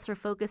many of us are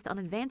focused on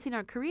advancing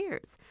our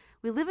careers?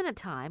 We live in a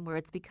time where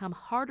it's become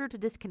harder to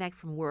disconnect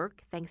from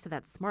work thanks to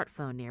that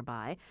smartphone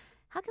nearby.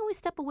 How can we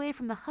step away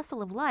from the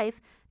hustle of life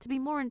to be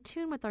more in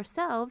tune with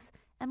ourselves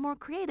and more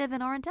creative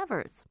in our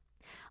endeavors?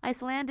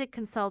 Icelandic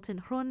consultant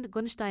Hrun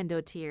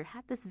Gunnsteinsdottir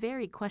had this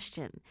very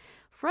question.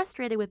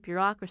 Frustrated with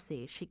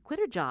bureaucracy, she quit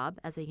her job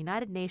as a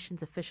United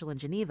Nations official in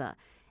Geneva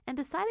and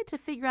decided to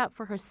figure out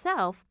for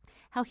herself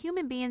how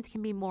human beings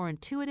can be more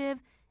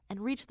intuitive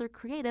and reach their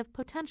creative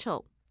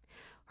potential.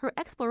 Her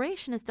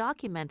exploration is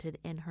documented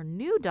in her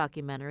new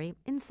documentary,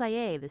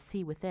 Ensaye, The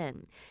Sea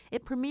Within.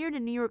 It premiered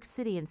in New York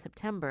City in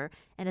September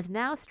and is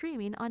now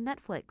streaming on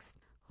Netflix.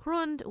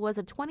 Hrund was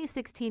a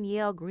 2016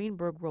 Yale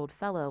Greenberg World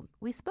Fellow.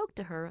 We spoke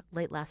to her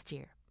late last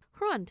year.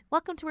 Hrund,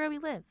 welcome to Where We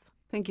Live.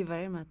 Thank you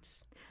very much.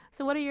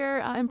 So what are your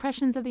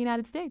impressions of the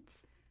United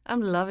States?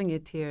 I'm loving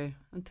it here.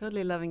 I'm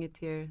totally loving it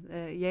here.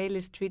 Yale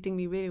is treating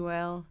me really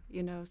well,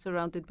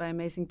 surrounded by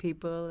amazing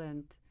people,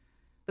 and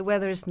the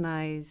weather is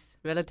nice,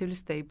 relatively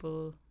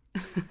stable.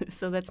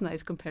 So that's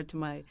nice compared to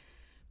my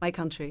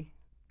country.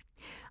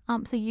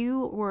 So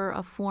you were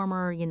a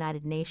former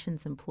United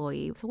Nations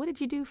employee. So what did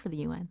you do for the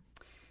UN?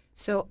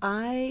 So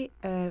I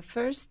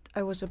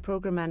was a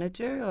program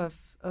manager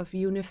of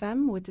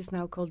UNIFEM, which is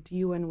now called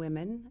UN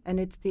Women, and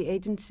it's the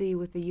agency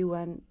with the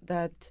UN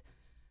that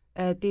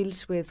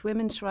deals with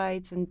women's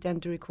rights and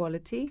gender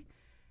equality.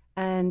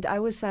 And I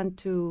was sent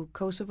to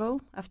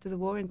Kosovo after the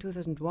war in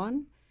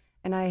 2001,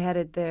 and I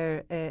headed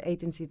their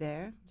agency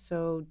there,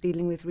 so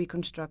dealing with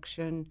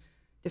reconstruction,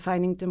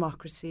 defining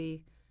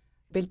democracy,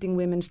 building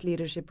women's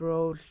leadership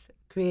role,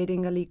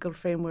 creating a legal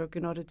framework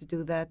in order to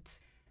do that.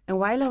 And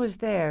while I was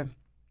there,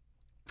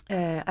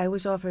 I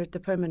was offered the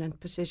permanent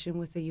position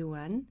with the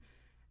UN,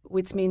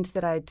 which means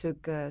that I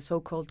took a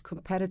so-called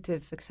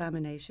competitive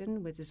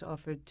examination, which is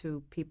offered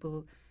to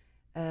people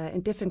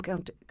in different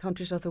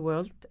countries of the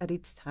world at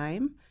each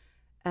time.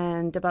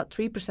 And about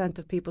 3%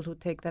 of people who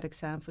take that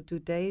exam for 2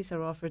 days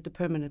are offered the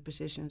permanent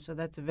position. So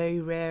that's a very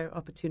rare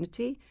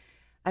opportunity.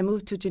 I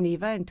moved to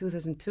Geneva in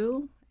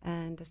 2002,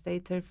 and I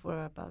stayed there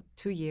for about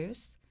 2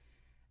 years.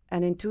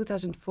 And in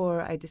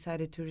 2004, I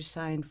decided to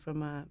resign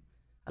from a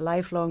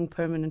lifelong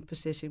permanent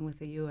position with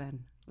the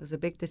UN. It was a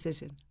big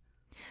decision.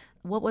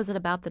 What was it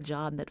about the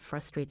job that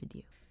frustrated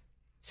you?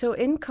 So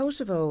in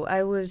Kosovo,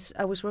 I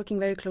was working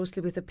very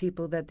closely with the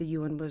people that the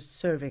UN was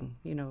serving,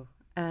 you know.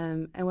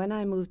 And when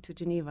I moved to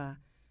Geneva,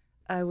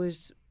 I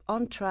was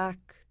on track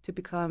to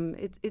become.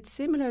 It's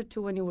similar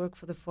to when you work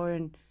for the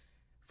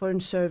foreign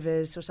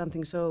service or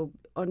something. So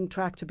on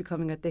track to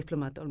becoming a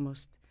diplomat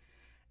almost.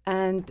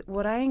 And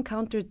what I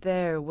encountered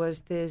there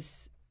was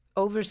this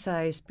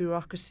oversized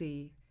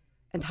bureaucracy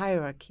and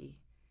hierarchy.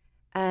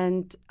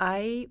 And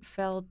I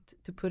felt,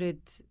 to put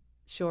it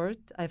short,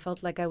 I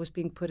felt like I was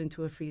being put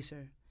into a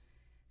freezer.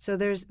 So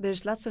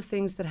there's lots of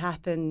things that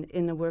happen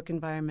in a work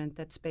environment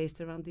that's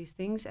based around these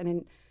things.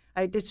 And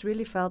I just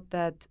really felt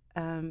that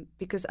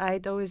because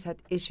I'd always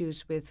had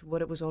issues with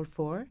what it was all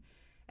for.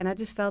 And I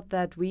just felt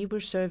that we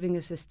were serving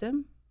a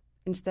system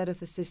instead of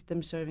the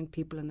system serving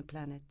people on the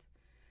planet.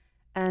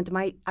 And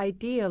my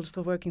ideals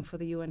for working for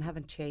the UN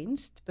haven't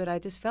changed, but I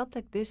just felt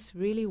like this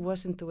really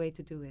wasn't the way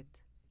to do it.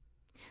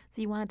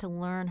 So you wanted to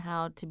learn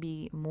how to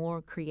be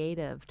more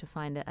creative, to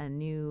find a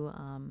new,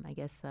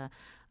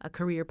 a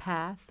career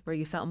path where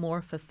you felt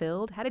more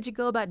fulfilled. How did you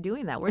go about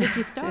doing that? Where did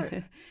you start?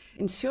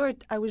 In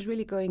short, I was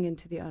really going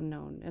into the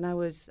unknown, and I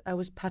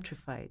was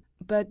petrified.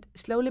 But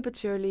slowly but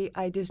surely,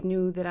 I just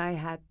knew that I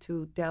had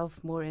to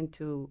delve more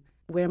into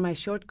where my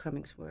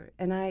shortcomings were.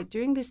 And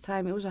during this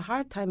time, it was a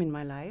hard time in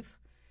my life.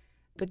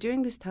 But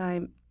during this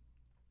time,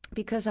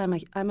 because I'm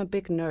a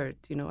big nerd,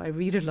 you know, I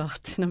read a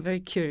lot and I'm very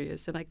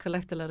curious and I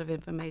collect a lot of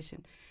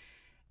information.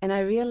 And I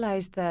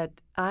realized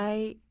that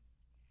I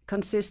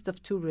consist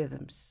of two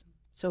rhythms.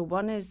 So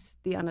one is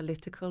the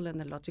analytical and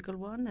the logical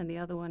one, and the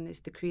other one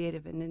is the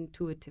creative and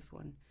intuitive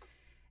one.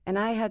 And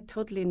I had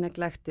totally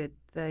neglected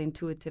the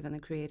intuitive and the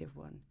creative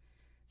one.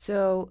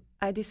 So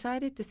I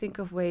decided to think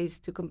of ways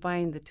to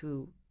combine the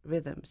two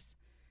rhythms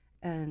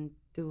and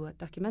do a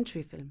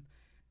documentary film.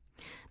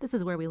 This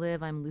is Where We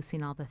Live. I'm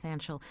Lucine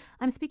Alpathanchel.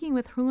 I'm speaking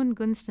with Hrun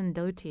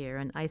Gunston-Dottir,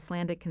 an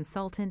Icelandic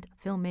consultant,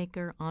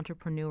 filmmaker,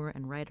 entrepreneur,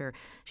 and writer.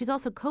 She's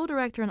also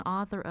co-director and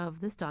author of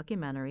this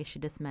documentary she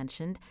just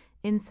mentioned,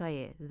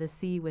 Innsæið, The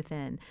Sea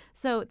Within.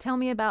 So tell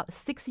me about a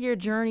 6-year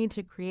journey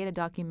to create a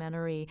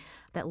documentary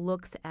that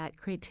looks at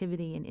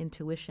creativity and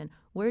intuition.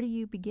 Where do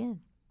you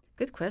begin?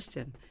 Good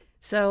question.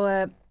 So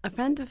a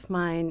friend of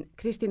mine,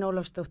 Kristín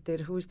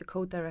Ólafsdóttir, who is the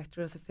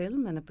co-director of the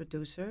film and the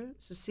producer,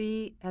 so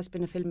she has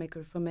been a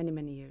filmmaker for many,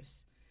 many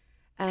years.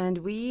 And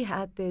we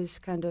had this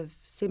kind of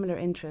similar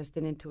interest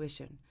in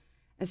intuition.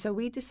 And so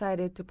we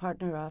decided to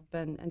partner up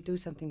and do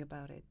something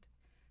about it.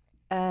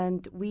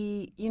 And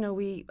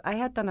I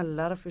had done a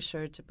lot of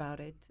research about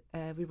it.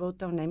 We wrote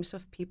down names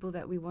of people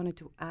that we wanted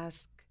to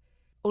ask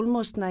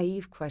almost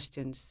naive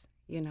questions,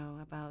 you know,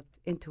 about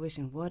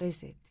intuition. What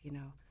is it, you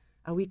know?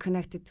 Are we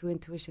connected to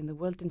intuition, the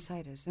world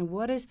inside us? And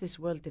what is this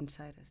world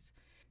inside us?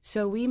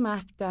 So we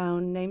mapped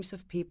down names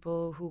of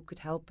people who could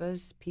help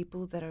us,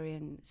 people that are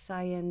in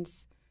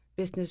science,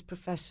 business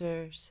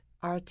professors,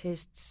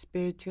 artists,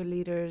 spiritual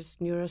leaders,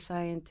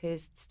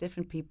 neuroscientists,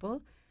 different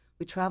people.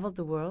 We traveled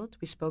the world,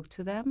 we spoke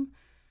to them.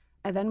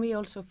 And then we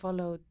also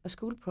followed a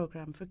school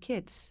program for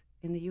kids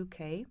in the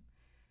UK.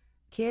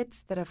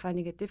 Kids that are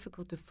finding it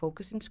difficult to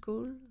focus in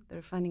school,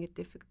 they're finding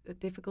it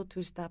difficult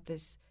to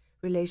establish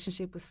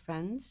relationship with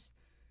friends.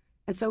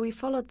 And so we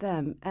followed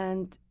them.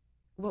 And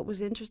what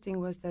was interesting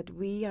was that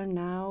we are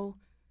now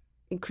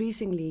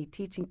increasingly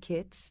teaching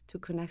kids to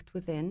connect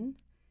within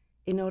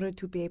in order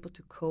to be able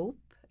to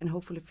cope and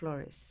hopefully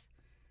flourish.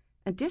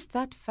 And just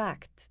that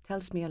fact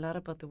tells me a lot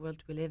about the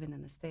world we live in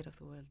and the state of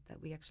the world,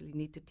 that we actually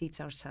need to teach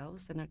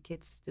ourselves and our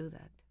kids to do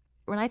that.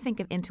 When I think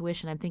of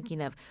intuition, I'm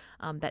thinking of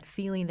that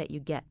feeling that you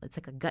get. It's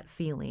like a gut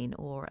feeling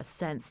or a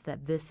sense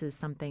that this is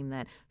something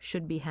that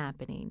should be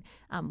happening.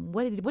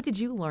 What did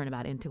you learn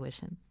about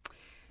intuition?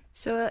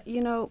 So,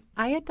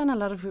 I had done a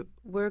lot of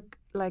work,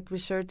 like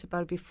research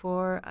about it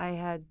before. I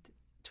had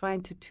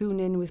trying to tune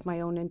in with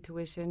my own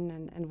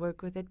intuition and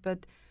work with it.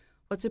 But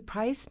what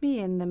surprised me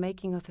in the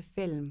making of the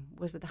film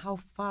was that how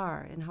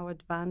far and how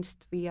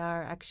advanced we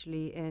are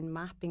actually in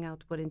mapping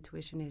out what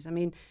intuition is. I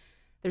mean,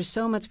 there's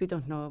so much we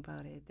don't know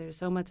about it. There's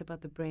so much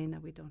about the brain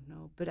that we don't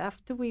know. But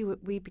after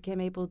we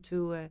became able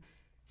to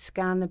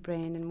scan the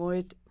brain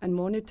and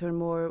monitor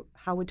more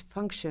how it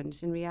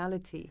functions in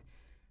reality,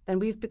 then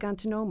we've begun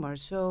to know more.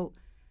 So,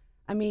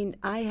 I mean,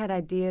 I had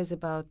ideas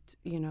about,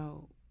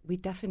 we we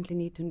definitely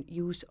need to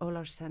use all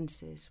our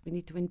senses. We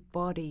need to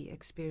embody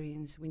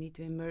experience. We need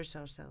to immerse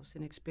ourselves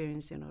in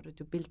experience in order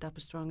to build up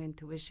a strong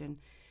intuition.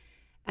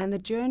 And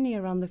the journey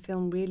around the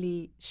film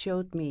really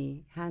showed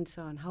me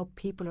hands-on how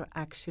people are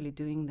actually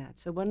doing that.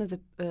 So one of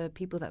the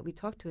people that we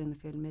talked to in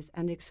the film is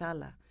Henrik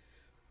Sala,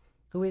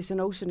 who is an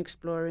ocean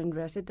explorer in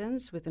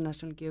residence with the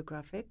National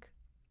Geographic.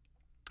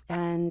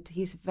 And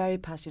he's very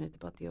passionate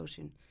about the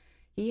ocean.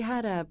 He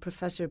had a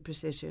professor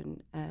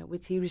position,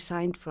 which he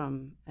resigned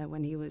from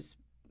when he was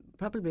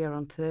probably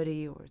around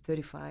 30 or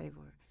 35.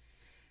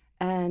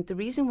 And the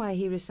reason why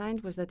he resigned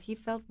was that he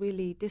felt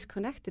really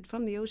disconnected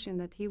from the ocean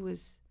that he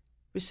was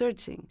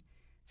researching.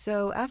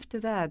 So after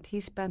that, he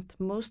spent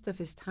most of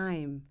his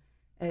time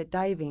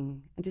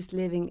diving and just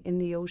living in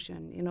the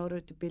ocean in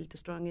order to build a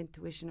strong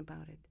intuition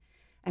about it.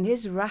 And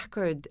his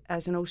record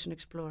as an ocean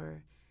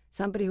explorer,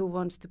 somebody who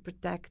wants to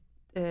protect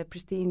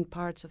pristine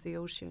parts of the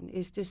ocean,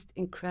 is just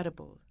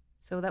incredible.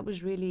 So that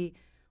was really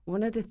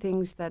one of the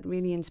things that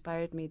really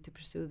inspired me to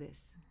pursue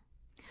this.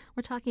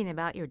 We're talking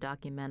about your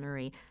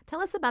documentary.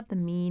 Tell us about the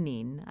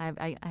meaning.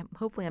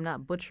 Hopefully I'm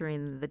not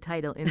butchering the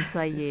title,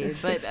 Innsæi,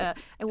 but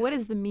what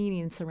is the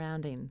meaning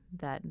surrounding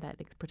that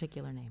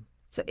particular name?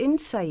 So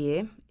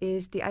Innsæi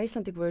is the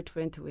Icelandic word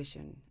for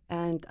intuition,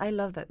 and I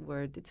love that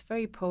word. It's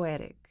very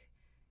poetic.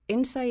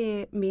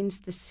 Innsæi means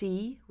the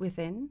sea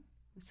within,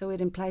 so it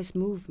implies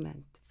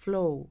movement,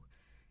 flow.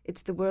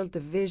 It's the world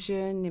of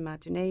vision,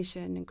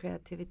 imagination, and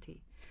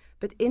creativity.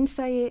 But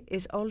Innsæi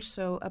is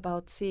also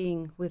about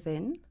seeing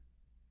within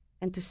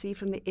and to see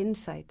from the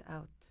inside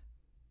out.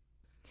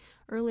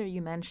 Earlier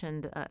you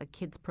mentioned a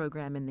kids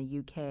program in the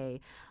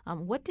UK.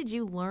 What did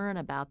you learn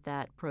about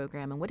that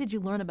program, and what did you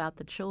learn about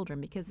the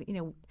children? Because,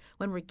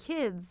 when we're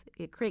kids,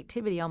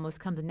 creativity almost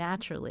comes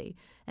naturally.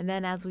 And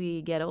then as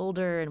we get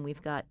older and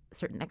we've got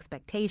certain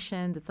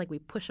expectations, it's like we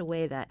push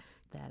away that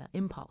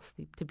impulse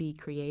to be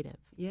creative.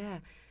 Yeah.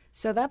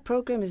 So that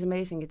program is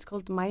amazing. It's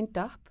called Mind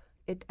Up.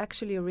 It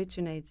actually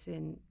originates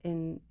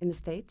in the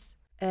States.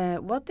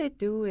 What they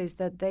do is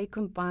that they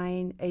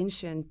combine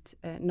ancient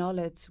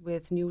knowledge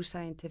with new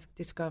scientific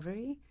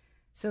discovery.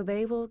 So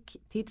they will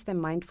teach them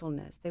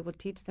mindfulness. They will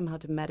teach them how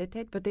to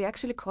meditate, but they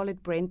actually call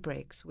it brain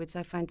breaks, which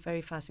I find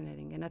very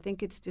fascinating. And I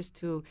think it's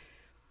just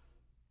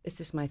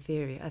my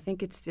theory. I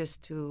think it's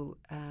just to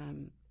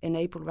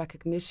enable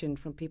recognition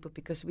from people,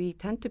 because we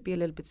tend to be a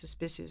little bit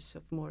suspicious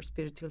of more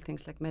spiritual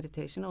things like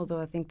meditation, although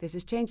I think this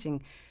is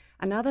changing.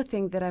 Another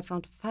thing that I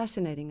found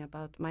fascinating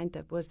about Mind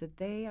Up was that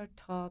they are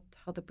taught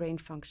how the brain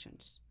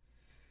functions.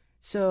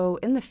 So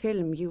in the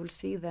film, you will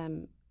see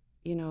them,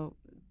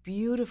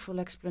 beautiful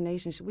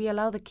explanations. We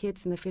allow the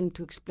kids in the film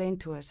to explain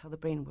to us how the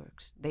brain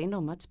works. They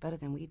know much better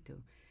than we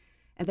do.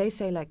 And they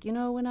say, like,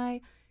 when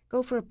I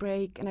go for a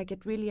break and I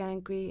get really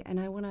angry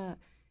and I want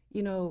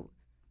to,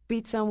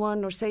 beat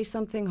someone or say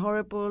something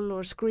horrible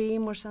or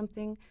scream or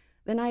something,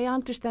 then I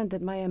understand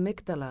that my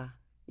amygdala,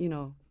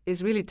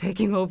 is really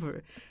taking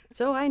over.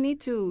 So I need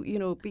to,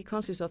 be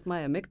conscious of my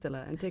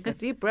amygdala and take a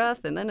deep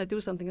breath, and then I do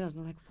something else.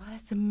 And I'm like, wow,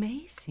 that's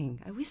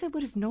amazing. I wish I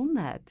would have known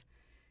that.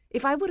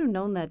 If I would have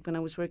known that when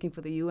I was working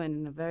for the UN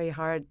in a very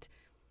hard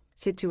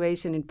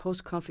situation in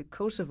post-conflict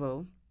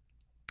Kosovo,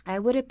 I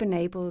would have been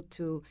able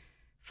to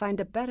find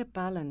a better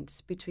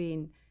balance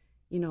between,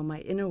 my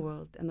inner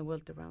world and the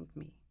world around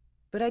me.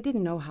 But I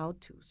didn't know how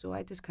to, so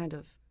I just kind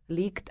of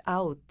leaked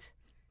out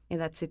in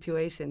that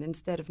situation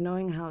instead of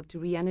knowing how to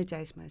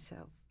re-energize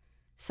myself,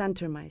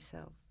 center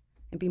myself,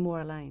 and be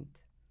more aligned.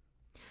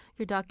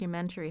 Your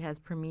documentary has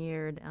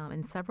premiered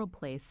in several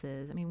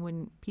places. I mean,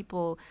 when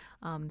people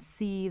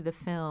see the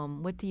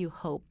film, what do you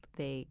hope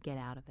they get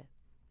out of it?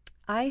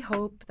 I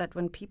hope that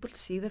when people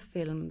see the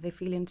film, they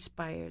feel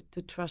inspired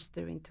to trust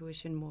their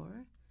intuition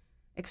more,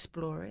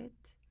 explore it,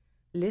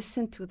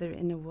 listen to their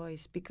inner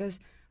voice, because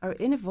our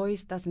inner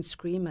voice doesn't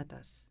scream at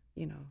us,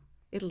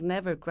 It'll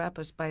never grab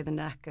us by the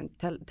neck and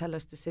tell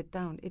us to sit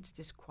down. It's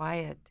just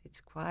quiet.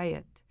 It's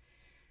quiet.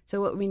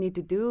 So what we need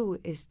to do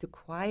is to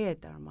quiet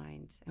our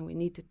minds, and we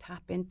need to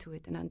tap into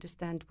it and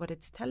understand what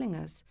it's telling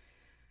us.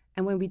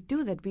 And when we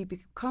do that, we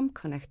become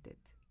connected.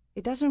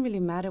 It doesn't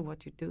really matter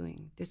what you're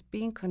doing. Just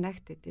being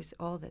connected is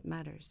all that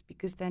matters,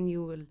 because then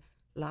you will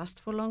last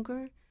for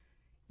longer.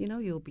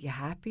 You'll be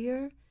happier.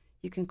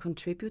 You can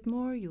contribute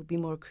more. You'll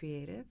be more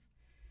creative.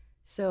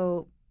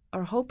 So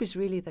our hope is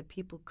really that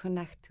people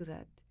connect to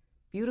that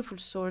beautiful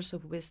source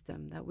of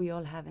wisdom that we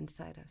all have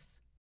inside us.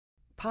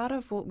 Part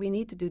of what we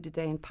need to do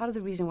today, and part of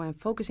the reason why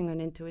I'm focusing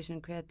on intuition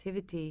and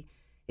creativity,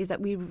 is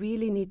that we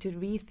really need to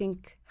rethink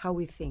how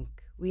we think.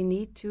 We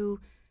need to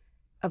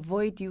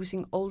avoid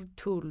using old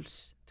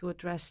tools to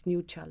address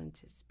new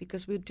challenges,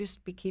 because we'll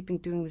just be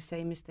doing the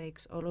same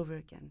mistakes all over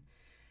again.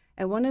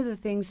 And one of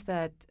the things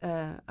that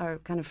are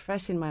kind of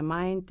fresh in my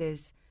mind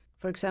is,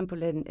 for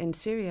example, in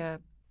Syria,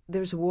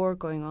 there's a war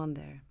going on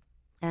there.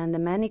 And the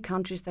many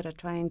countries that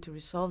are trying to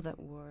resolve that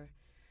war,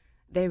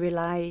 they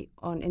rely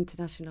on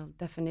international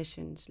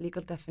definitions,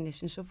 legal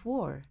definitions of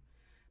war.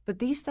 But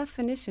these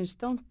definitions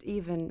don't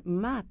even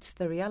match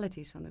the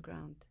realities on the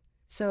ground.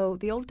 So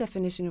the old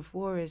definition of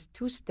war is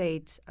 2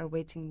 states are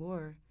waging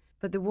war,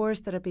 But the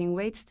wars that are being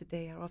waged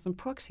today are often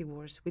proxy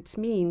wars, which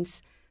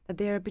means that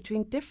they are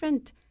between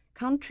different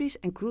countries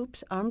and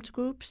groups, armed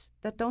groups,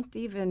 that don't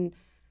even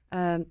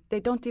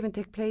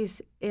take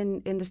place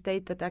in the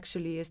state that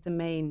actually is the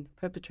main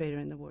perpetrator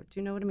in the war. Do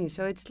you know what I mean?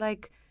 So it's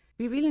like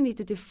we really need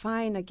to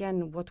define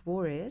again what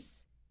war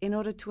is in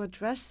order to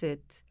address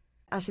it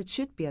as it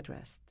should be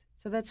addressed.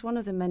 So that's one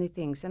of the many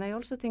things. And I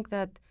also think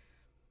that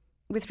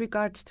with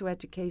regards to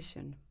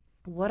education,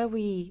 what are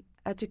we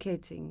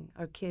educating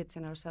our kids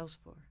and ourselves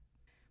for?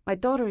 My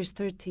daughter is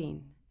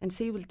 13, and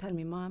she will tell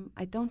me, Mom,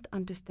 I don't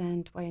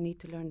understand why I need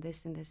to learn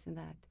this and this and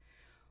that.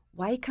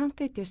 Why can't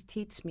they just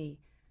teach me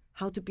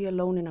how to be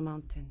alone in a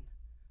mountain?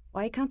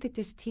 Why can't they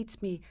just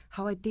teach me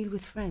how I deal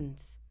with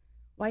friends?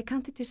 Why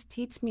can't they just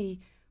teach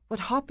me what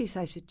hobbies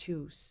I should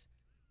choose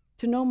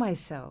to know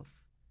myself?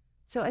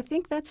 So I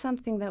think that's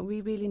something that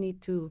we really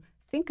need to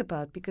think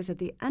about, because at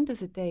the end of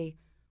the day,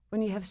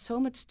 when you have so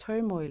much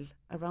turmoil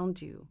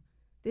around you,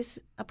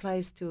 this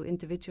applies to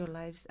individual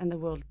lives and the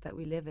world that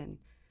we live in.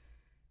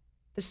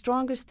 The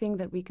strongest thing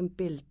that we can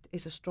build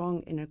is a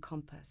strong inner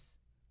compass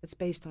that's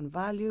based on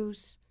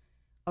values,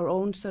 our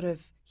own sort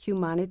of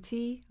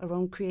humanity, our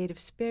own creative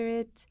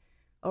spirit,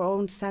 our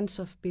own sense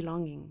of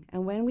belonging.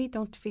 And when we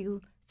don't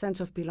feel sense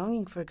of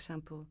belonging, for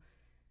example,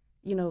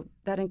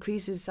 that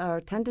increases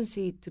our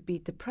tendency to be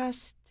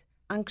depressed,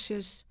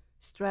 anxious,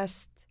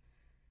 stressed.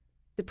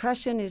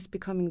 Depression is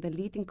becoming the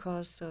leading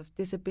cause of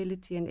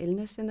disability and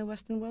illness in the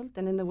Western world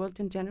and in the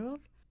world in general.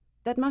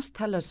 That must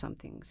tell us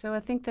something. So I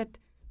think that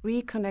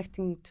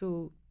reconnecting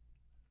to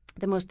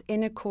the most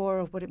inner core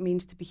of what it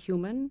means to be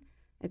human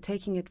and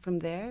taking it from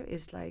there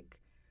is like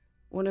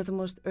one of the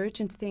most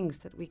urgent things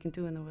that we can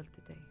do in the world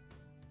today.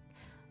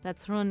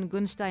 That's Rún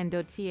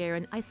Gunnstein-Dottir,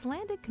 an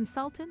Icelandic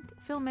consultant,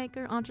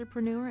 filmmaker,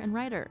 entrepreneur, and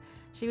writer.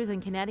 She was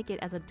in Connecticut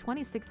as a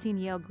 2016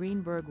 Yale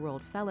Greenberg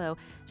World Fellow.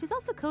 She's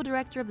also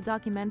co-director of the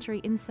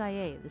documentary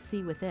Insaye, The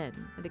Sea Within.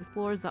 It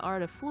explores the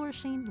art of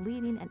flourishing,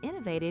 leading, and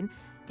innovating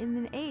in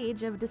an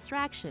age of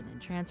distraction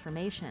and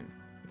transformation.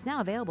 It's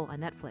now available on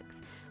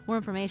Netflix. More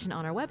information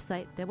on our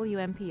website,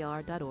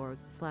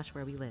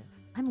 wnpr.org/wherewelive.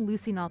 I'm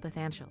Lucy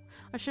Nalpathanchil.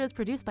 Our show is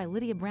produced by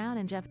Lydia Brown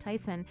and Jeff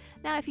Tyson.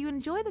 Now, if you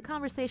enjoy the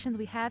conversations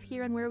we have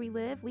here on Where We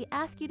Live, we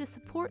ask you to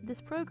support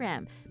this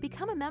program.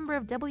 Become a member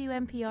of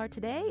WNPR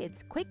today.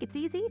 It's quick, it's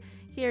easy.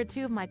 Here are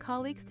two of my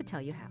colleagues to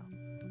tell you how.